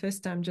remember the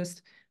first time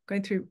just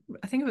going through,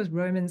 I think it was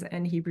Romans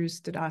and Hebrews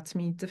stood out to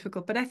me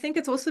difficult. But I think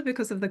it's also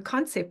because of the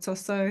concepts are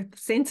so, the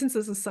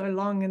sentences are so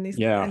long and these,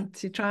 yeah, and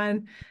to try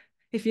and,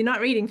 if you're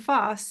not reading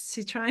fast,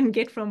 to try and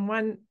get from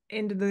one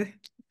end of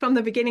from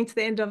the beginning to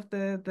the end of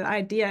the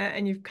idea,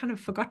 and you've kind of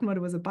forgotten what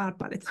it was about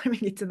by the time you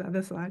get to the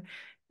other side.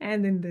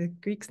 And then the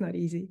Greek's not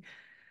easy.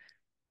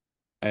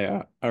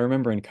 I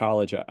remember in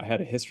college I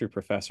had a history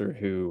professor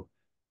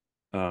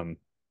um,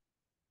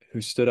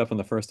 who stood up on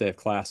the first day of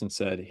class and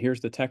said, "Here's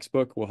the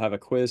textbook. We'll have a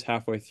quiz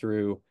halfway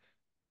through.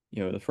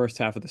 The first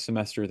half of the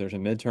semester. There's a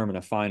midterm and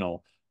a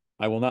final.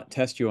 I will not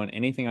test you on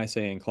anything I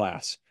say in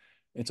class.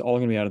 It's all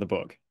going to be out of the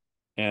book."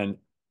 And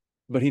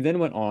but he then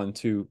went on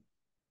to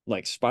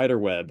like spider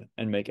web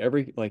and make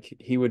like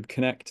he would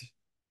connect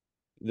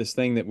this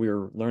thing that we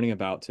were learning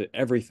about to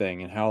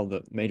everything and how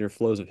the major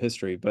flows of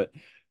history. But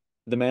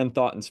the man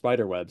thought in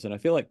spider webs, and I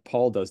feel like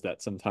Paul does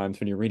that sometimes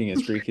when you're reading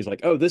his Greek. He's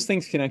like, "Oh, this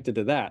thing's connected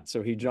to that,"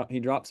 so he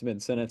drops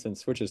mid sentence and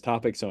switches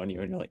topics on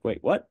you, and you're like, "Wait,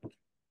 what?"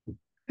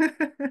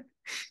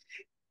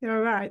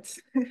 You're right.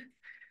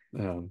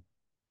 Um,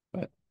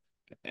 but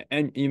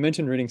and you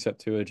mentioned reading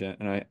Septuagint,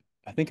 and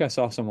I think I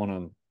saw someone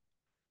on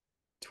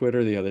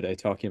Twitter the other day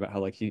talking about how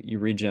like you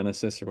read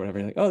Genesis or whatever,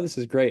 you're like, "Oh, this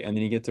is great," and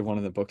then you get to one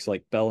of the books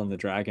like Bell and the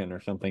Dragon or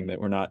something that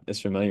we're not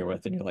as familiar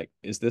with, and you're like,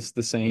 "Is this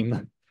the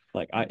same?"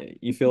 Like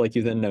you feel like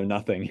you then know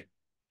nothing.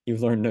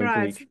 You've learned no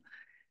Right. Greek.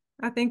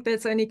 I think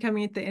that's only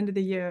coming at the end of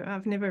the year.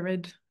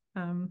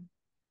 Um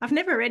I've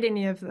never read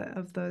any of the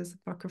of those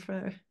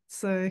apocrypha.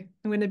 So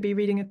I'm going to be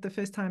reading it the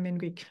first time in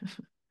Greek.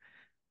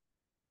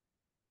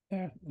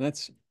 Yeah,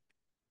 that's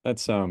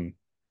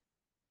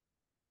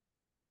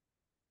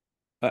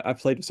I've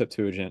played with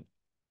Septuagint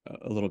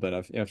a little bit.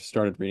 I've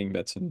started reading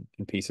bits and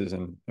pieces,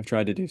 and I've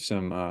tried to do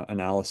some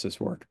analysis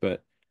work.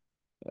 But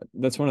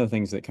that's one of the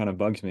things that kind of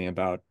bugs me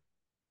about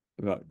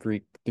the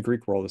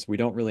Greek world is we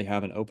don't really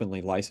have an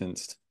openly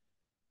licensed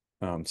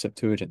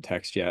Septuagint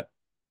text yet.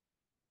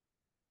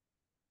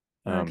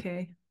 Um,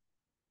 Okay.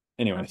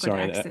 anyway, I've got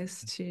sorry.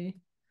 access to.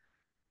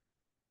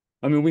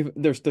 I mean,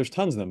 there's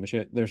tons of them, but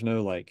yet there's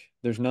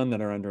none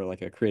that are under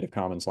like a Creative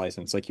Commons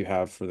license like you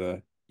have for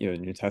the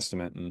New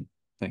Testament and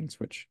things,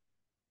 which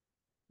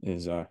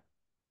is kind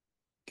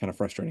of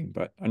frustrating.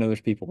 But I know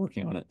there's people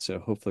working on it, so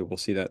hopefully we'll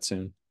see that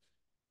soon.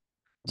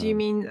 Do you Um,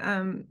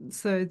 mean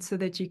so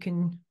that you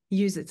can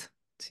use it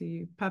to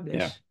yeah,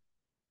 publish?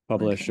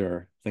 publish Okay.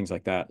 or things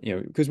like that.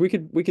 Because we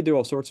could do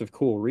all sorts of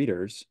cool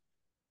readers,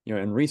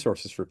 and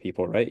resources for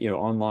people, right?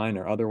 Online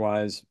or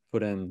otherwise,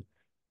 put in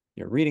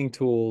reading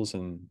tools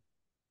and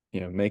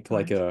make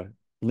like Right. a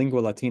lingua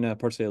latina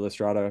parte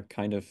illustrata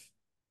kind of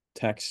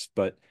text,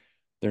 but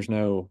there's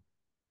no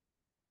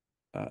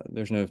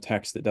there's no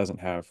text that doesn't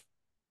have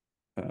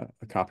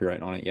a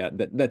copyright on it yet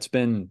that's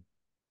been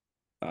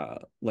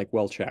like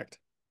well checked.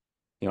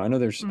 I know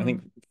I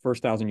think Mm,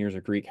 first 1,000 years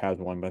of Greek has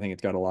one, but I think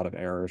it's got a lot of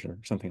errors or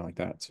something like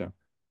that. So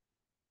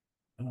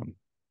um,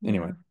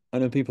 anyway, yeah. I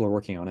know people are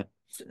working on it.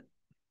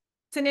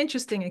 It's an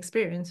interesting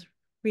experience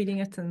reading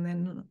it and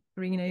then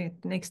reading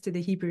it next to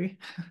the Hebrew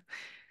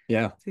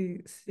Yeah,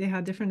 to see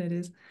how different it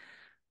is.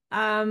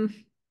 Um,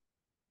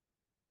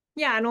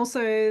 yeah, and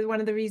also one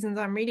of the reasons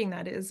I'm reading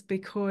that is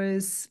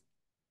because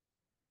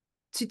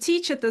to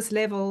teach at this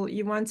level,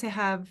 you want to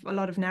have a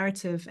lot of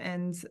narrative,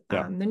 and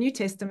yeah, the New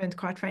Testament,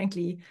 quite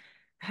frankly,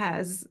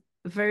 has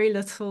very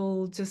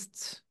little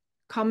just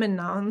common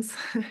nouns.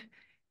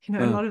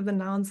 A uh, lot of the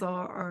nouns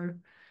are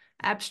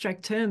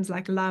abstract terms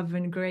like love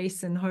and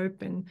grace and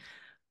hope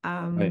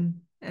right.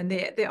 and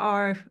there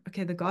are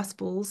okay the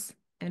Gospels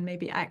and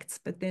maybe Acts,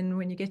 but then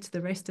when you get to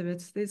the rest of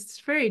it, there's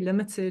very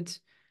limited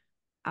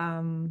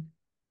um,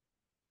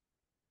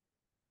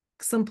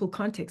 simple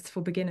context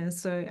for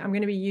beginners. So I'm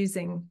going to be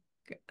using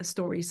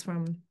stories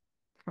from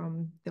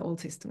the Old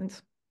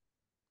Testament.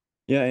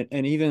 Yeah,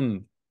 and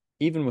even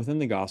within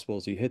the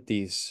Gospels, you hit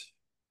these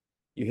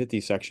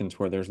sections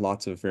where there's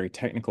lots of very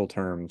technical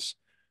terms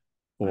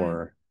Right.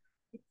 or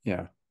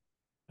yeah,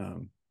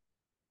 um,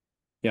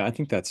 yeah. I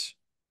think that's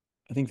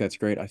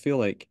great. I feel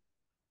like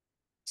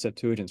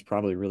Septuagint's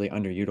probably really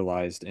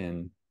underutilized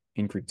in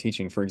Greek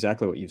teaching for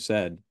exactly what you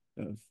said.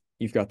 Of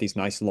you've got these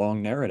nice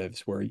long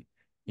narratives where you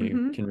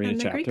Mm-hmm. can read a And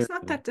the chapter. Greek's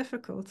not And, that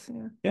difficult.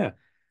 Yeah. yeah,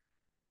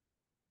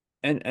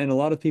 and a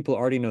lot of people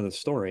already know the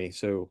story,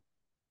 so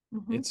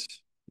Mm-hmm.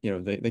 it's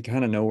they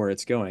kind of know where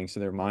it's going, so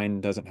their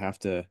mind doesn't have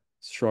to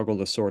struggle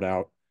to sort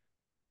out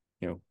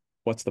you know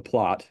what's the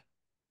plot.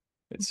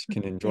 It's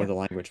can enjoy Yeah. the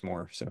language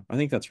more. So I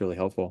think that's really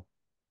helpful.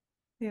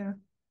 Yeah.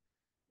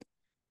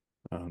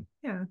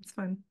 Yeah, it's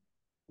fun.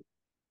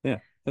 Yeah,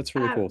 that's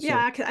really cool.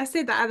 Yeah, So, I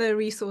said the other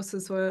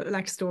resources were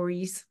like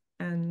stories,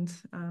 and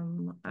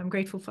I'm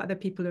grateful for other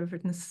people who have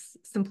written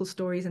simple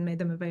stories and made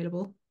them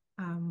available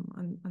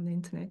on the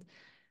internet.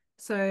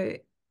 So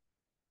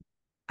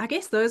I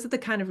guess those are the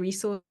kind of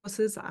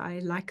resources I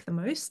like the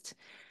most.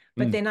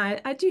 But mm, then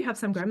I do have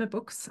some grammar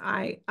books.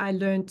 I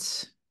learned,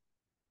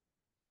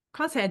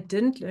 can't say I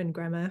didn't learn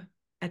grammar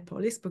at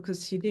Polis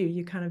because you do.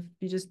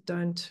 You just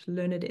don't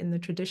learn it in the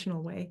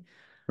traditional way.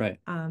 right,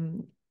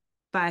 Um,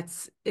 but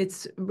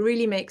it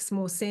really makes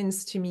more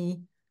sense to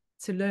me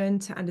to learn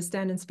to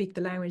understand and speak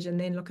the language and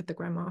then look at the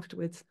grammar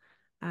afterwards.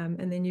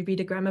 And then you read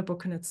a grammar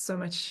book and it's so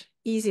much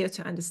easier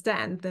to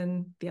understand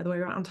than the other way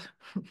around.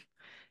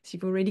 So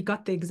you've already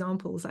got the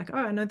examples like, oh,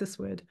 I know this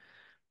word.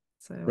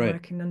 So, or I right.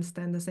 can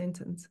understand the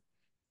sentence.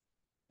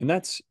 And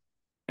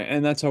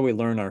that's how we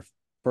learn our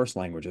first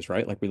languages,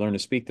 right? Like we learn to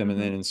speak them, and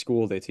then Mm-hmm. in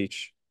school they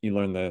teach you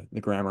learn the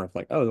grammar of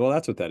like, oh, well,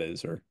 that's what that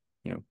is, or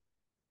you know.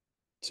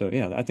 So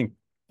yeah, I think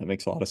that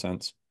makes a lot of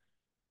sense.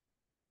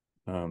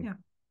 Um, Yeah.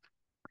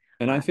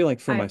 and I I, feel like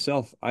for I,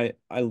 myself, I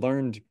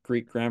learned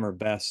Greek grammar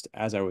best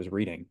as I was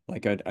reading.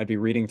 Like I'd be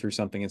reading through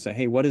something and say,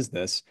 hey, what is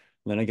this?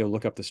 And then I go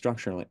look up the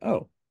structure and like,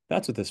 oh,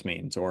 that's what this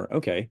means, or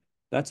okay,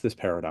 that's this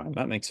paradigm.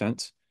 That makes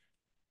sense.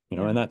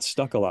 yeah. And that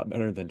stuck a lot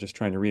better than just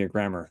trying to read a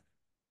grammar.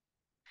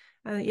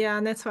 Yeah.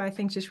 And that's why I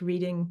think just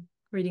reading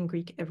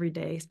Greek every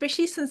day,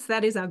 especially since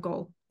that is our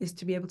goal, is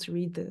to be able to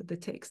read the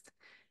text,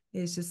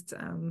 is just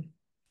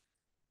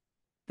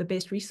the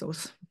best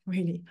resource,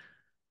 really.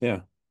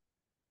 Yeah.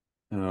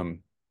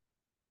 Um,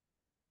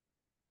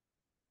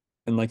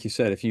 and like you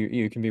said, if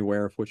you can be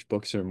aware of which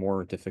books are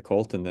more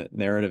difficult and the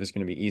narrative is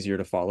going to be easier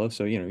to follow.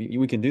 So,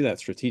 we can do that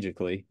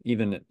strategically,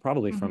 even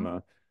probably from Mm-hmm.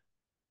 a,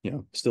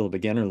 still a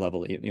beginner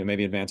level,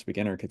 maybe advanced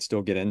beginner could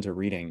still get into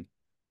reading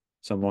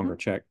some longer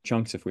Mm-hmm.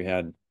 chunks if we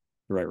had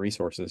the right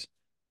resources.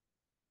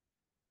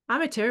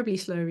 I'm a terribly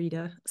slow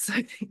reader, so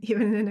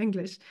even in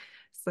English.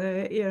 So,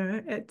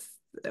 it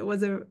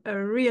was a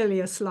really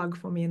a slog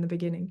for me in the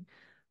beginning.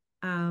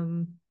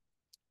 Um,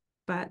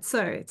 but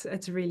so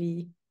it's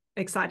really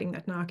exciting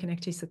that now I can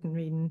actually sit and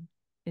read and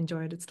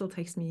enjoy it. It still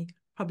takes me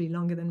probably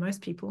longer than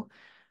most people,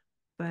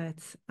 but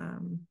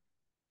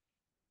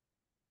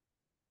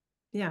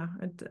yeah,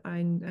 I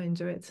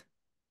enjoy it.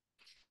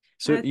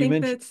 So I you think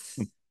mentioned,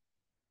 that's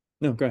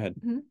no, go ahead.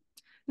 mhm.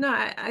 No,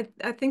 I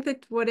think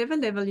that whatever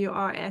level you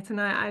are at,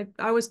 and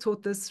I was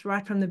taught this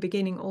right from the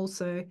beginning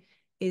also,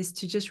 is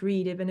to just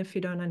read even if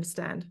you don't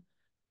understand.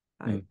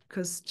 Mm,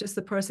 Because just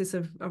the process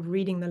of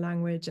reading the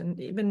language, and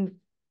even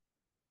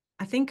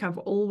I think I've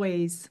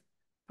always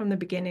from the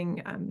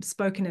beginning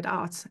spoken it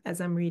out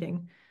as I'm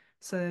reading,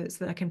 so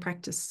that I can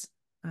practice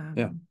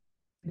yeah.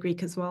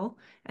 Greek as well.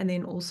 And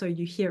then also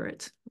you hear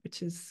it,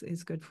 which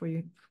is good for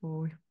you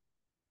for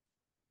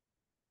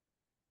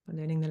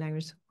learning the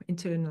language,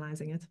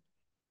 internalizing it.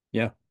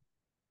 Yeah.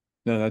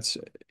 No,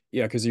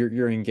 yeah, because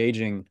you're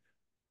engaging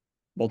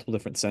multiple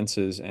different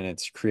senses and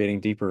it's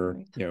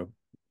Right.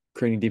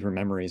 creating deeper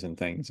memories and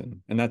things.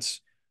 And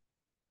that's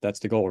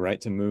the goal,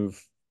 right? To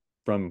move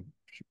from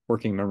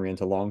working memory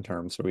into long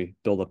term. So we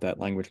build up that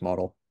language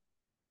model.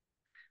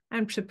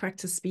 And to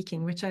practice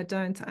speaking, which I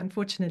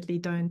unfortunately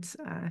don't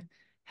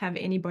have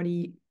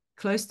anybody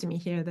close to me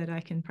here that I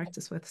can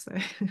practice with. So,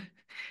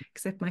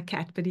 except my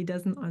cat, but he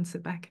doesn't answer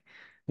back.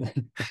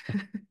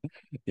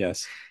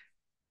 Yes.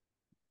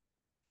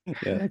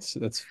 Yeah,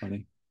 that's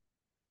funny.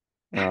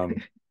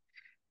 Um,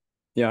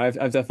 yeah, I've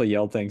definitely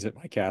yelled things at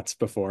my cats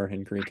before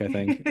in Greek, I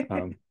think.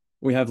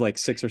 We have like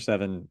six or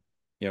seven,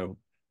 you know,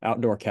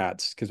 outdoor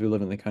cats because we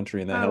live in the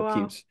country and Oh,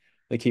 wow.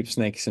 they keep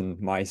snakes and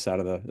mice out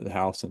of the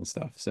house and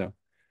stuff. So,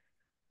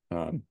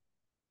 um,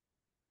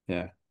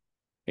 yeah,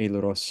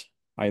 ailuros,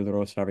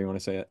 however you want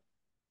to say it.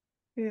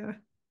 Yeah.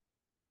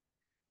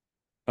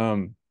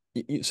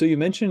 So you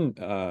mentioned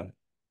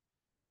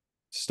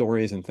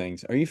stories and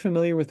things. Are you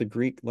familiar with the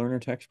Greek Learner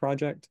Text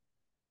Project?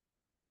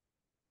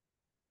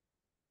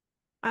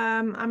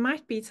 I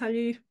might be.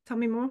 Tell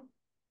me more.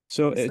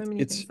 So There's so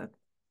many things that.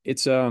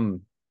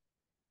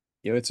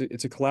 it's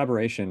it's a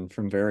collaboration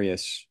from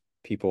various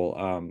people.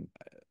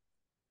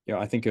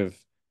 I think of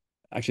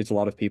actually it's a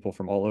lot of people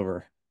from all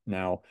over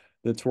now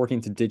that's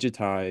working to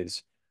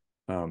digitize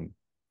um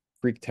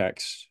Greek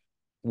text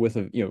with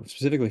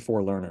specifically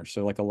for learners.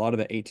 So like a lot of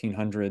the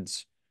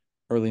 1800s,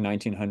 early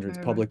 1900s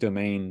Oh, right. public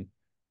domain,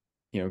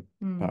 you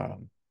Mm,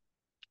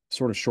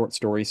 sort of short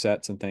story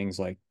sets and things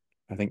like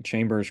I think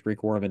Chambers'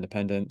 Greek War of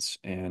Independence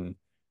and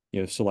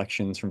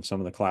selections from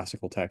some of the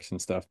classical texts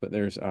and stuff. But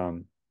there's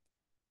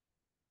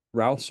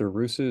Rouse or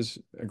Roos's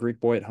A Greek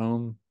Boy at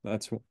Home.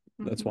 That's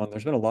mhm. one.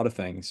 There's been a lot of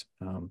things.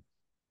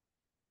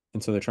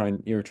 And so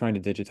you're trying to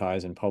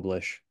digitize and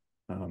publish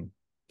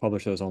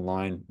those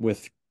online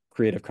with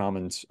Creative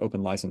Commons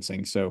open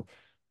licensing so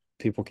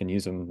people can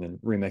use them and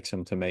remix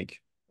them to make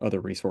other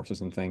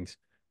resources and things.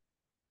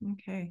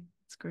 Okay,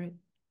 that's great.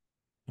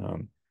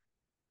 Um,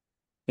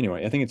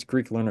 anyway, I think it's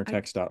I,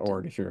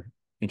 greeklearnertext.org if you're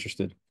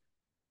interested.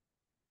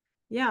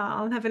 yeah,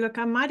 I'll have a look.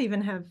 I might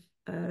even have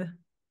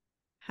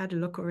had a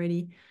look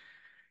already.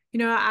 You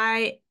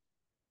know,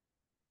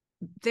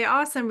 there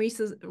are some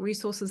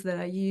resources that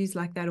I use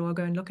like that, or I'll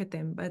go and look at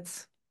them.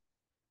 But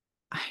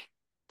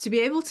to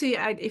be able to,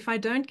 if I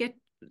don't get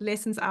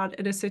lessons out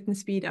at a certain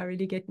speed, I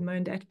really get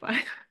moaned at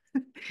by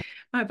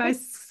by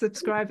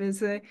subscribers.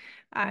 So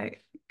I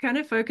kind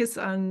of focus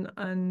on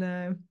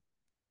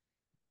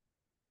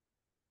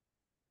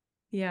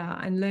yeah,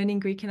 and learning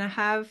Greek. And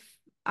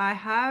I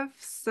have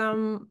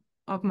some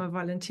of my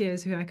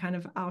volunteers who I kind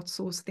of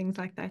outsource things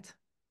like that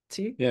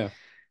to. Yeah,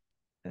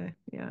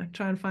 Yeah,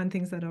 try and find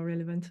things that are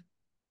relevant.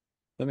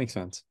 that makes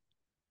sense.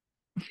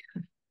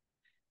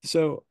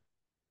 So,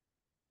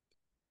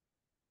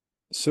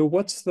 so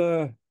what's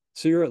the,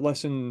 so you're at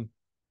lesson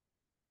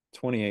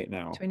 28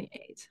 now.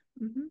 28.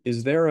 Mm-hmm.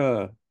 Is there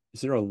a,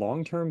 is there a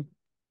long-term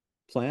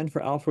plan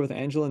for Alpha with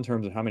Angela in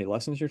terms of how many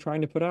lessons you're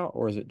trying to put out,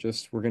 or is it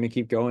just we're going to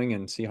keep going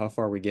and see how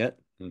far we get?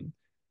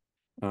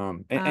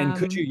 And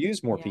could you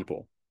use more Yeah,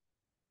 people?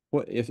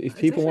 What if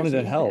people wanted to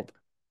definitely. help,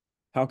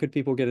 how could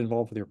people get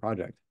involved with your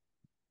project?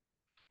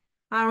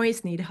 I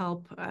always need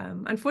help.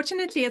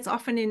 Unfortunately, it's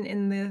often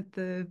in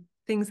the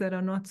things that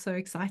are not so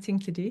exciting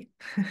to do,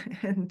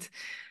 and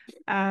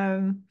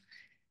um,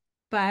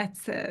 but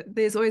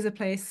there's always a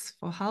place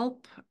for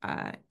help.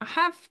 I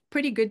have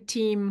pretty good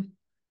team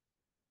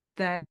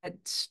that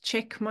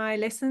check my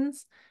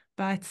lessons,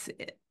 but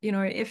you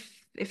know,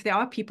 if there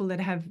are people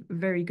that have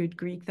very good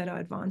Greek, that are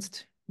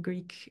advanced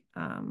Greek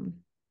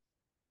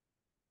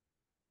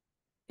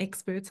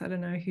experts, I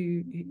don't know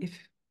who,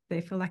 if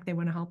they feel like they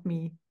want to help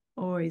me,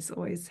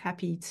 always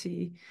happy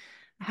to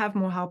have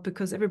more help,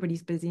 because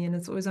everybody's busy and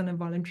it's always on a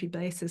voluntary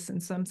basis.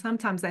 And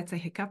sometimes that's a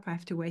hiccup. I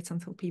have to wait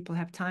until people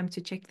have time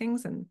to check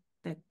things, and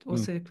that Mm,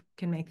 also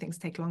can make things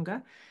take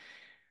longer.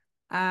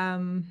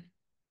 Um,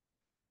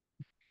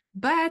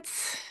 but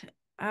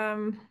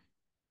um,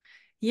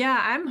 yeah,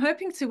 I'm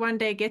hoping to one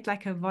day get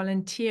like a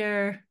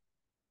volunteer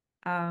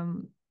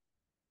um,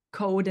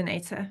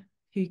 coordinator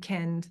who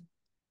can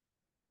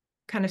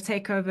kind of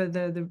take over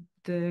the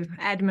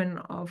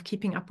admin of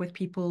keeping up with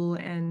people,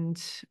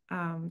 and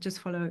just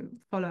follow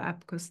up,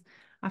 because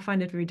I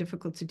find it very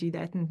difficult to do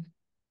that and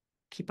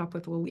keep up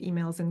with all the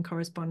emails and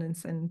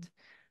correspondence and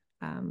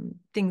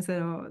things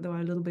that are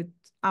a little bit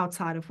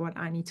outside of what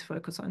I need to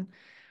focus on.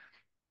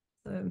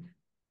 So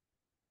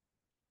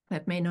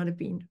that may not have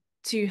been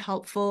too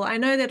helpful. I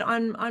know that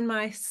on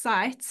my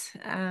site,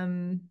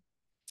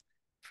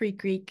 Free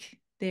Greek,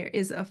 there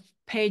is a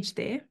page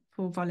there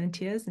for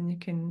volunteers, and you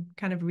can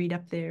kind of read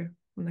up there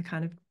on the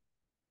kind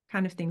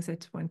of things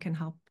that one can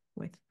help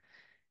with.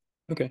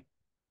 okay.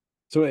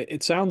 So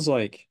it sounds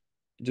like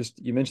just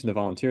you mentioned the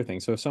volunteer thing.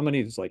 So if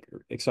somebody's like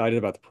excited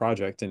about the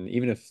project, and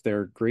even if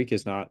their Greek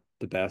is not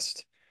the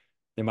best,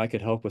 they might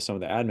could help with some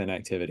of the admin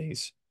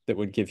activities that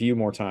would give you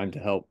more time to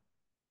help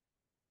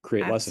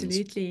create lessons.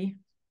 Absolutely.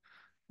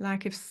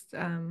 Like if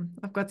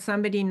I've got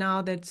somebody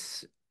now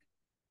that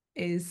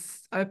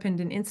is opened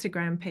an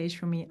Instagram page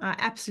for me, I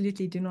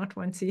absolutely do not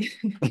want to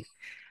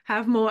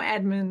have more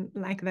admin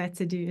like that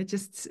to do. It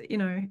just, you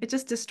know, it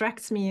just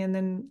distracts me, and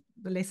then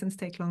the lessons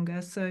take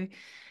longer. So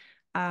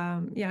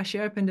yeah, she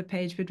opened a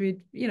page, but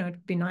we'd, you know,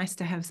 it'd be nice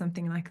to have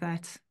something like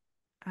that,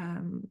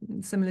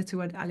 similar to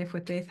what Aleph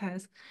with Beth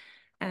has.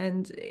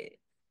 And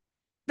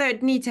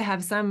they'd need to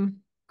have some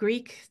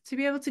Greek to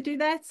be able to do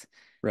that.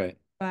 Right.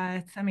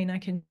 But I mean, I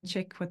can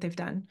check what they've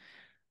done.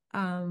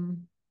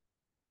 Um,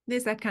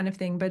 there's that kind of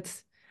thing.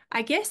 But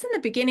I guess in the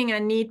beginning, I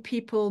need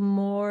people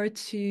more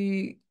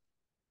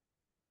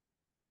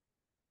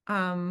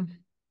um,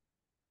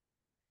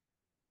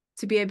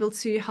 to be able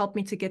to help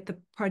me to get the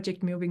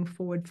project moving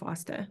forward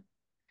faster.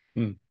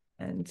 Mm.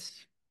 And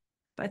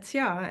but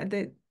yeah,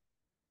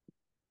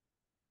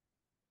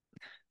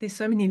 there's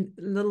so many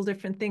little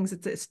different things.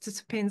 It just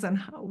depends on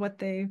what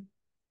they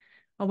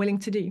are willing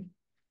to do.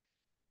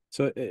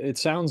 So it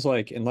sounds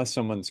like unless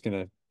someone's going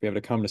to be able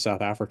to come to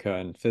South Africa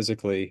and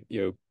physically,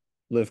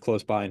 live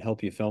close by and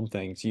help you film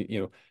things,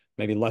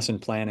 maybe lesson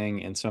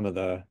planning and some of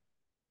the,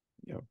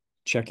 you know,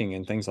 checking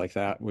and things like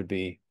that would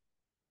be,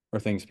 or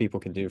things people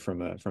can do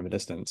from a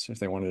distance if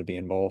they wanted to be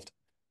involved.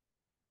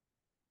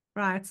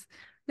 Right.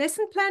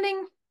 Lesson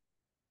planning,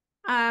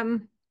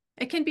 um,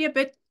 it can be a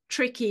bit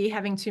tricky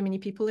having too many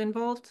people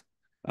involved.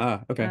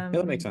 Ah, okay. Yeah,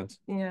 that makes sense.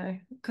 Yeah,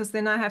 because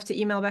then I have to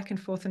email back and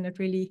forth, and it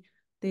really,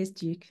 there's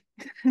Duke.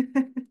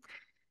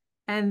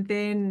 And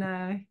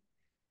then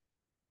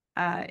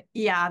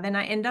yeah, then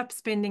I end up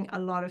spending a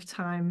lot of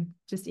time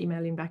just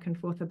emailing back and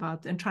forth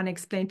about and trying to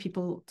explain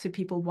to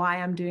people why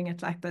I'm doing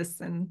it like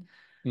this. And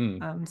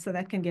Mm, so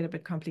that can get a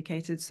bit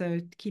complicated. So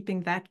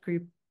keeping that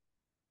group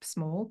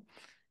small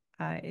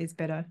is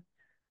better.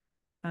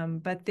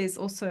 But there's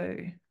also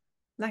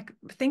like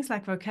things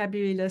like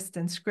vocabulary lists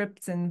and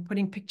scripts, and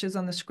putting pictures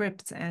on the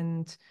scripts,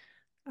 and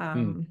mm,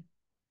 um,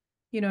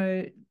 you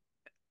know,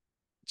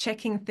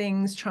 checking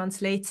things,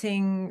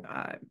 translating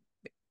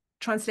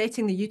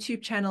the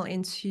YouTube channel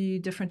into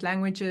different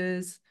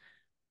languages.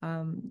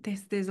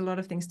 There's a lot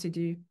of things to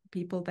do.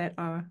 People that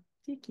are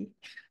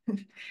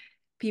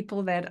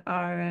people that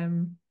are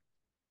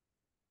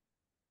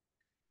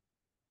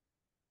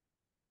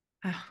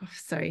Oh,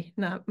 sorry,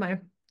 no, my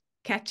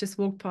cat just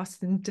walked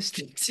past and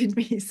distracted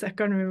me, so I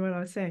can't remember what I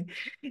was saying.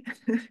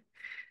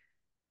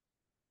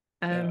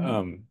 Uh, um,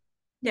 um,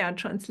 yeah,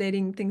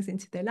 translating things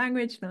into their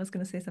language. And I was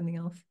going to say something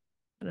else.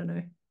 I don't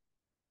know.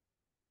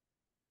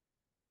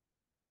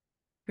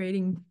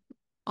 Creating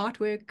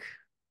artwork.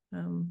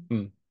 Um,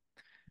 hmm,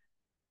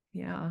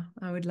 yeah,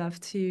 I would love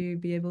to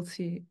be able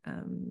to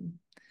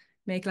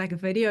make like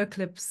video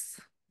clips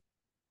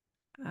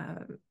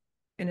uh,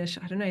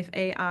 I don't know if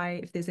AI,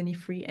 if there's any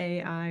free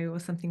AI or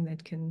something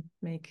that can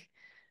make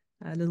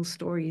little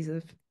stories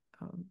of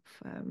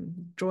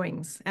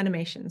drawings,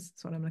 animations.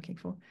 That's what I'm looking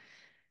for.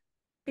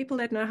 People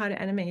that know how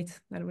to animate,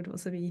 that would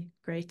also be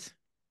great.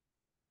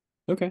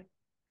 okay.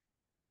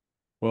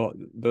 Well,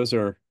 those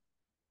are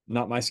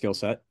not my skill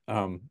set,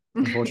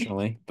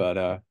 unfortunately, but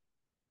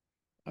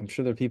I'm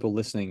sure there are people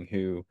listening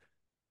who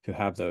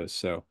have those.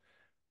 So,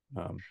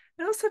 um,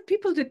 And also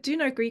people that do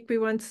know Greek, we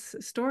want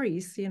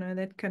stories,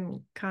 that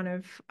can kind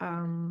of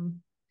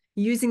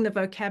using the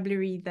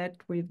vocabulary that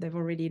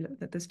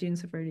the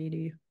students have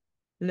already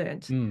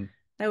learned. hmm,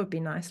 That would be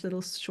nice,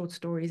 little short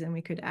stories, and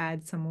we could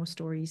add some more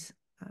stories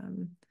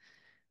um,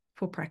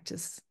 for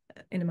practice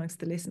in amongst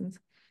the lessons.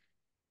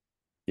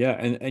 yeah,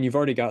 and you've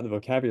already got the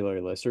vocabulary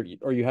list,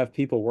 or you have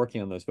people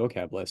working on those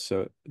vocab lists,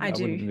 so I that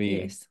do, wouldn't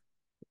be, yes.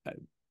 uh,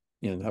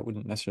 that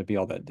wouldn't necessarily be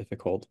all that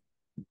difficult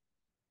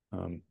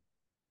um,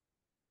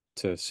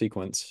 to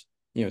sequence,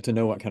 to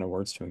know what kind of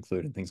words to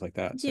include and things like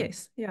that. So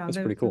Yes, yeah, that's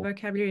the, pretty the cool.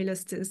 vocabulary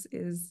list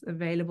is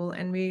available,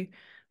 and we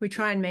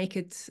try and make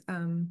it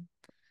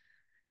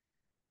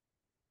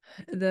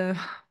the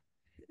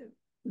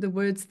the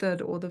words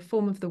that or the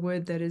form of the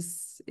word that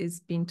is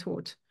being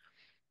taught,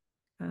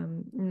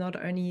 not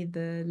only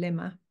the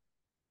lemma.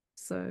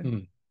 So Hmm.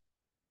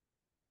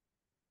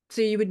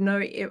 so you would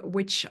know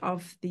which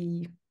of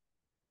the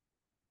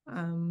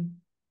um,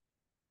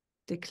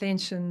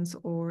 declensions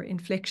or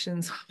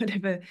inflections,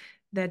 whatever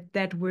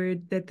that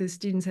word that the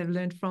students have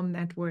learned from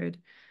that word.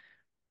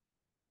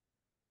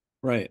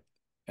 Right.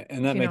 And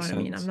If that you know makes what I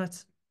mean, I'm sense.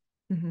 not.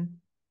 Mhm.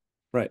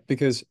 Right.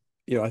 Because,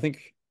 I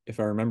think if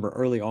I remember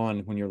early on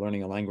when you're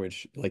learning a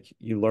language, like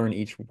you learn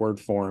each word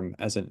form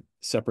as a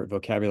separate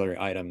vocabulary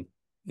item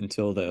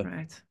until the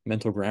Right,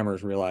 mental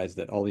grammars realize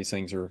that all these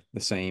things are the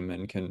same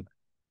and can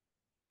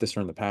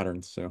discern the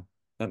patterns. So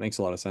that makes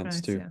a lot of sense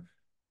right, too. yeah,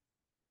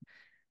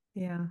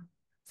 yeah.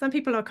 Some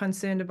people are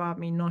concerned about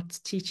me not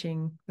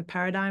teaching the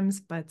paradigms,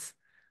 but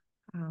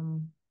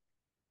um,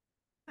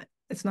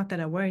 it's not that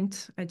I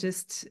won't. I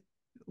just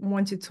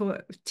want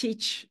to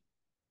teach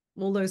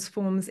all those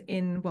forms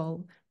in,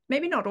 well,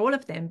 maybe not all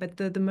of them, but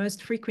the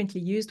most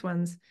frequently used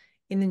ones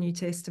in the New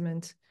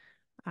Testament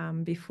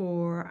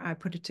before I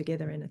put it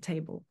together in a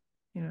table,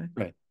 you know.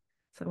 Right.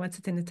 So once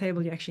it's in the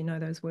table, you actually know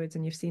those words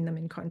and you've seen them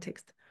in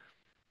context.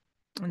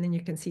 And then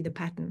you can see the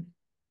pattern.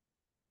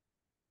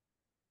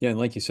 Yeah. And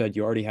like you said,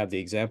 you already have the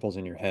examples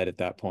in your head at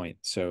that point.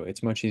 So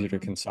it's much easier to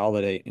Mm-hmm.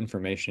 consolidate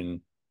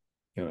information,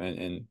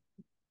 and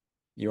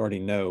you already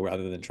know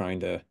rather than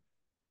trying to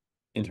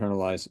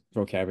internalize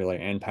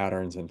vocabulary and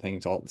patterns and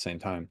things all at the same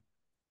time.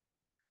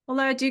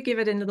 Although I do give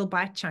it in little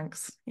bite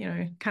chunks,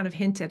 kind of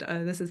hint at,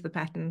 oh, this is the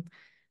pattern.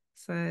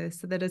 So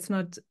that it's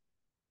not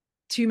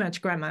too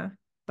much grammar,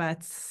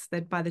 but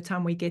that by the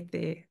time we get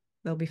there,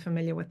 they'll be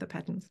familiar with the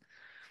patterns.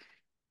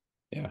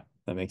 Yeah,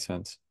 that makes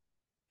sense.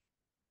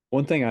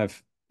 One thing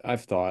I've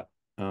thought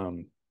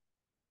um,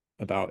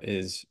 about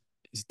is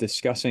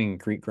discussing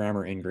Greek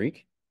grammar in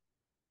Greek.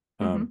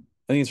 Mm-hmm.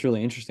 I think it's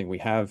really interesting. We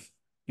have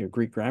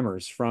Greek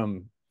grammars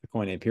from the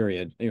Koine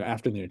period,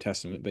 after the New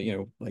Testament, but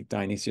like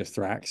Dionysius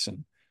Thrax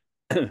and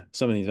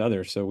some of these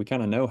others. So we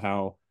kind of know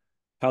how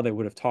they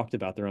would have talked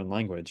about their own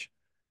language.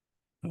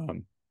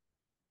 Um,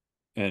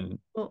 and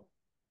Well,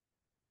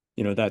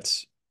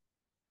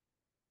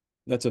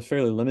 that's a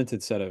fairly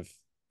limited set of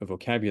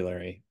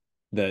vocabulary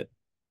that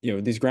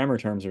these grammar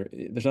terms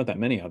there's not that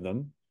many of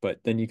them, but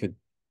then you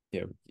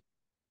know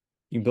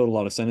you can build a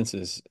lot of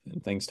sentences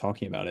and things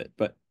talking about it.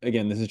 But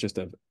again, this is just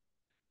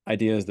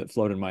ideas that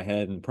float in my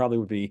head and probably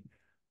would be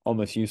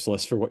almost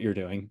useless for what you're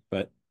doing.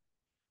 But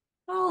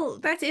well,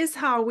 that is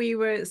how we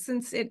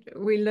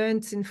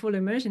learned in full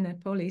immersion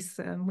at Polis.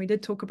 We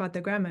did talk about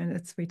the grammar,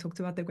 and we talked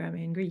about the grammar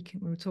in Greek.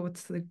 We taught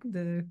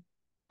the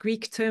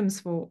Greek terms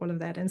for all of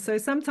that. And so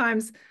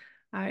sometimes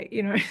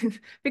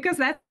because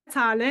that's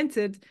how I learned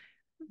it,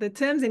 the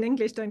terms in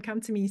English don't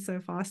come to me so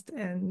fast.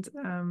 And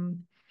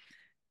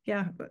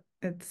yeah, but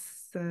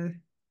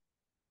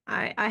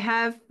I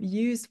have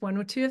used one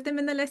or two of them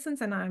in the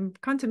lessons, and I'm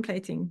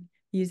contemplating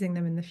using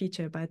them in the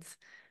future, but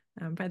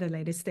by the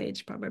later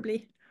stage,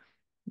 probably.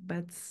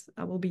 But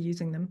I will be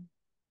using them.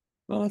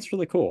 well, that's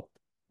really cool.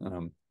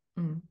 Um,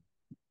 Mm.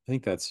 I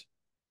think that's,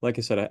 like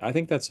I said, I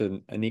think that's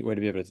a neat way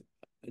to be able to,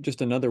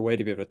 just another way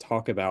to be able to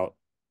talk about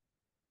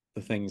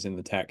the things in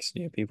the text.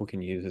 People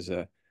can use as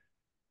a,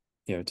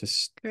 to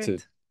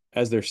Correct.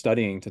 as they're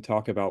studying to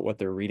talk about what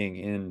they're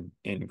reading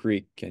in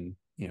Greek, and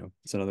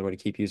it's another way to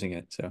keep using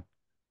it. So,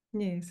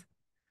 Yes.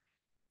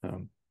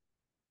 um,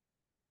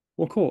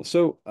 well, cool.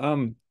 So,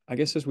 I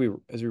guess as we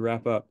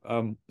wrap up,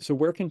 so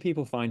where can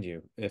people find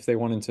you if they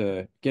wanted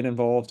to get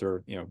involved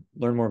or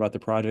learn more about the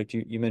project?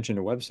 You mentioned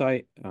a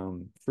website,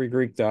 free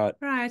Greek dot.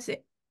 Right.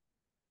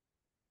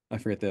 I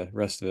forget the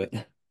rest of it.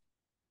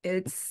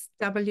 It's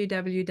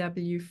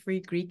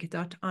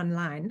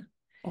www.freegreek.online.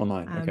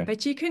 Online. Okay.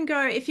 But you can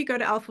go, if you go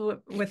to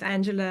Alpha with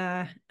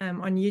Angela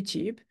on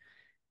YouTube,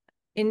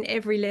 in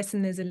every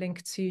lesson there's a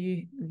link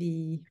to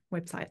the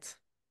website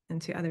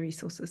and to other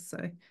resources.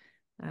 So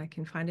I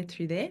can find it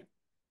through there.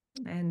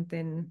 And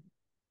then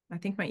I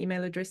think my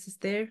email address is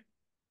there.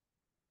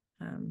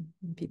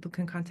 People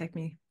can contact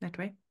me that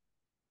way.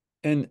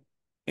 And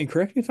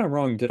correct me if I'm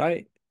wrong, did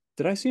I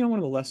see on one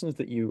of the lessons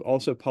that you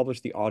also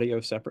published the audio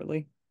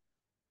separately?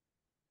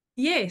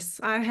 Yes,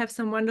 I have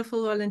some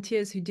wonderful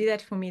volunteers who do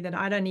that for me that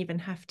I don't even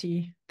have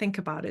to think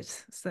about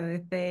it. So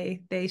they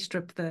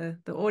strip the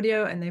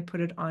audio and they put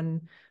it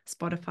on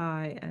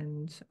Spotify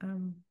and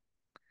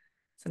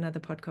it's another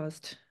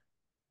podcast.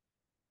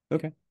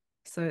 Okay.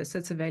 So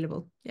it's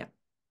available. Yeah.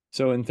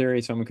 So in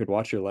theory, someone could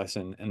watch your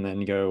lesson and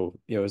then go,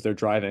 as they're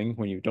driving,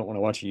 when you don't want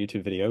to watch a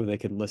YouTube video, they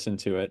could listen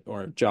to it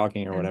or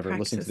jogging or And whatever,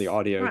 listen to the practice.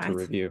 audio to Right.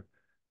 review.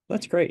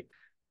 That's great.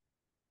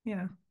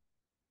 Yeah.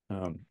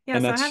 Yeah, So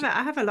that's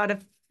I have a lot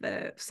of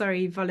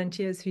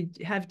volunteers who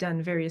have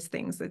done various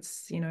things.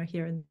 That's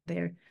here and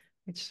there,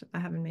 which I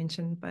haven't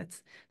mentioned, but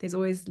there's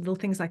always little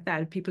things like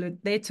that. People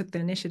they took the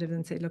initiative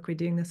and said, "Look, we're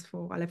doing this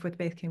for I Live with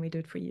Beth. Can we do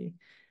it for you?"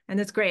 And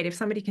it's great if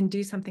somebody can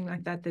do something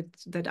like that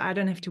that I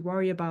don't have to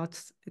worry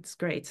about. It's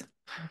great.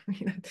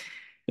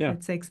 yeah.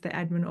 It takes the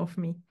admin off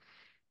me,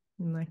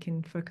 and I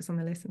can focus on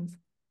the lessons.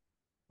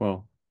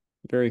 Well,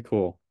 very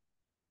cool.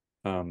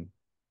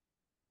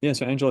 Yeah,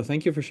 so Angela,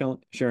 thank you for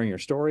sharing your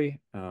story,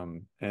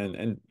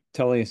 and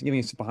telling us, giving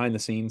us behind the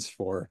scenes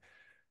for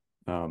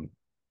um,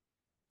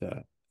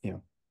 the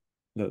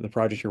the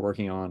project you're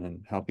working on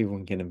and how people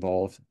can get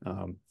involved.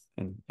 And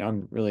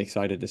I'm really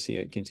excited to see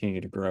it continue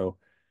to grow.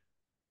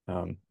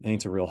 I think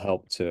it's a real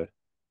help to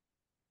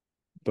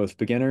both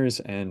beginners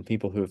and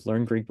people who have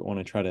learned Greek but want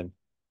to try to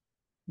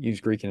use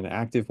Greek in an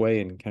active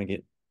way and kind of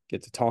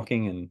get to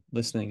talking and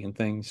listening and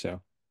things. So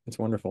it's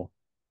wonderful.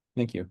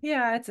 Thank you.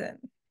 Yeah,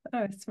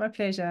 it's my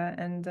pleasure.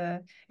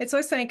 And it's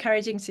also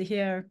encouraging to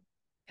hear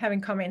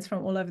having comments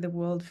from all over the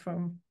world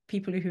from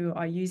people who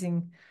are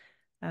using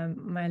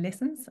my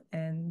lessons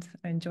and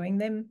are enjoying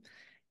them.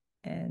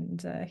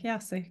 And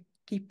so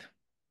keep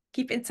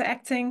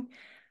interacting.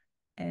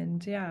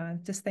 And yeah,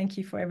 just thank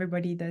you for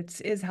everybody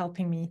that is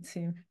helping me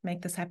to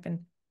make this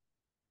happen.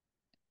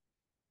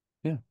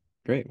 Yeah,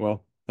 great.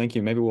 Well, thank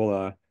you. Maybe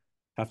we'll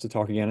have to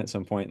talk again at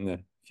some point in the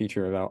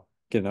future about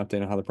getting an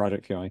update on how the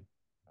project's going.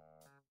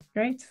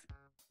 Great.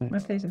 Right. My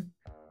pleasure.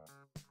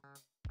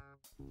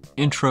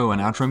 Intro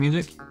and outro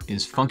music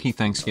is Funky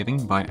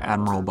Thanksgiving by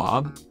Admiral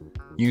Bob,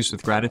 used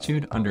with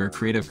gratitude under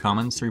Creative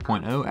Commons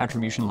 3.0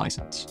 Attribution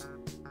License.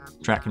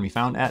 The track can be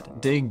found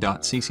at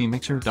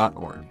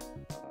dig.ccmixer.org.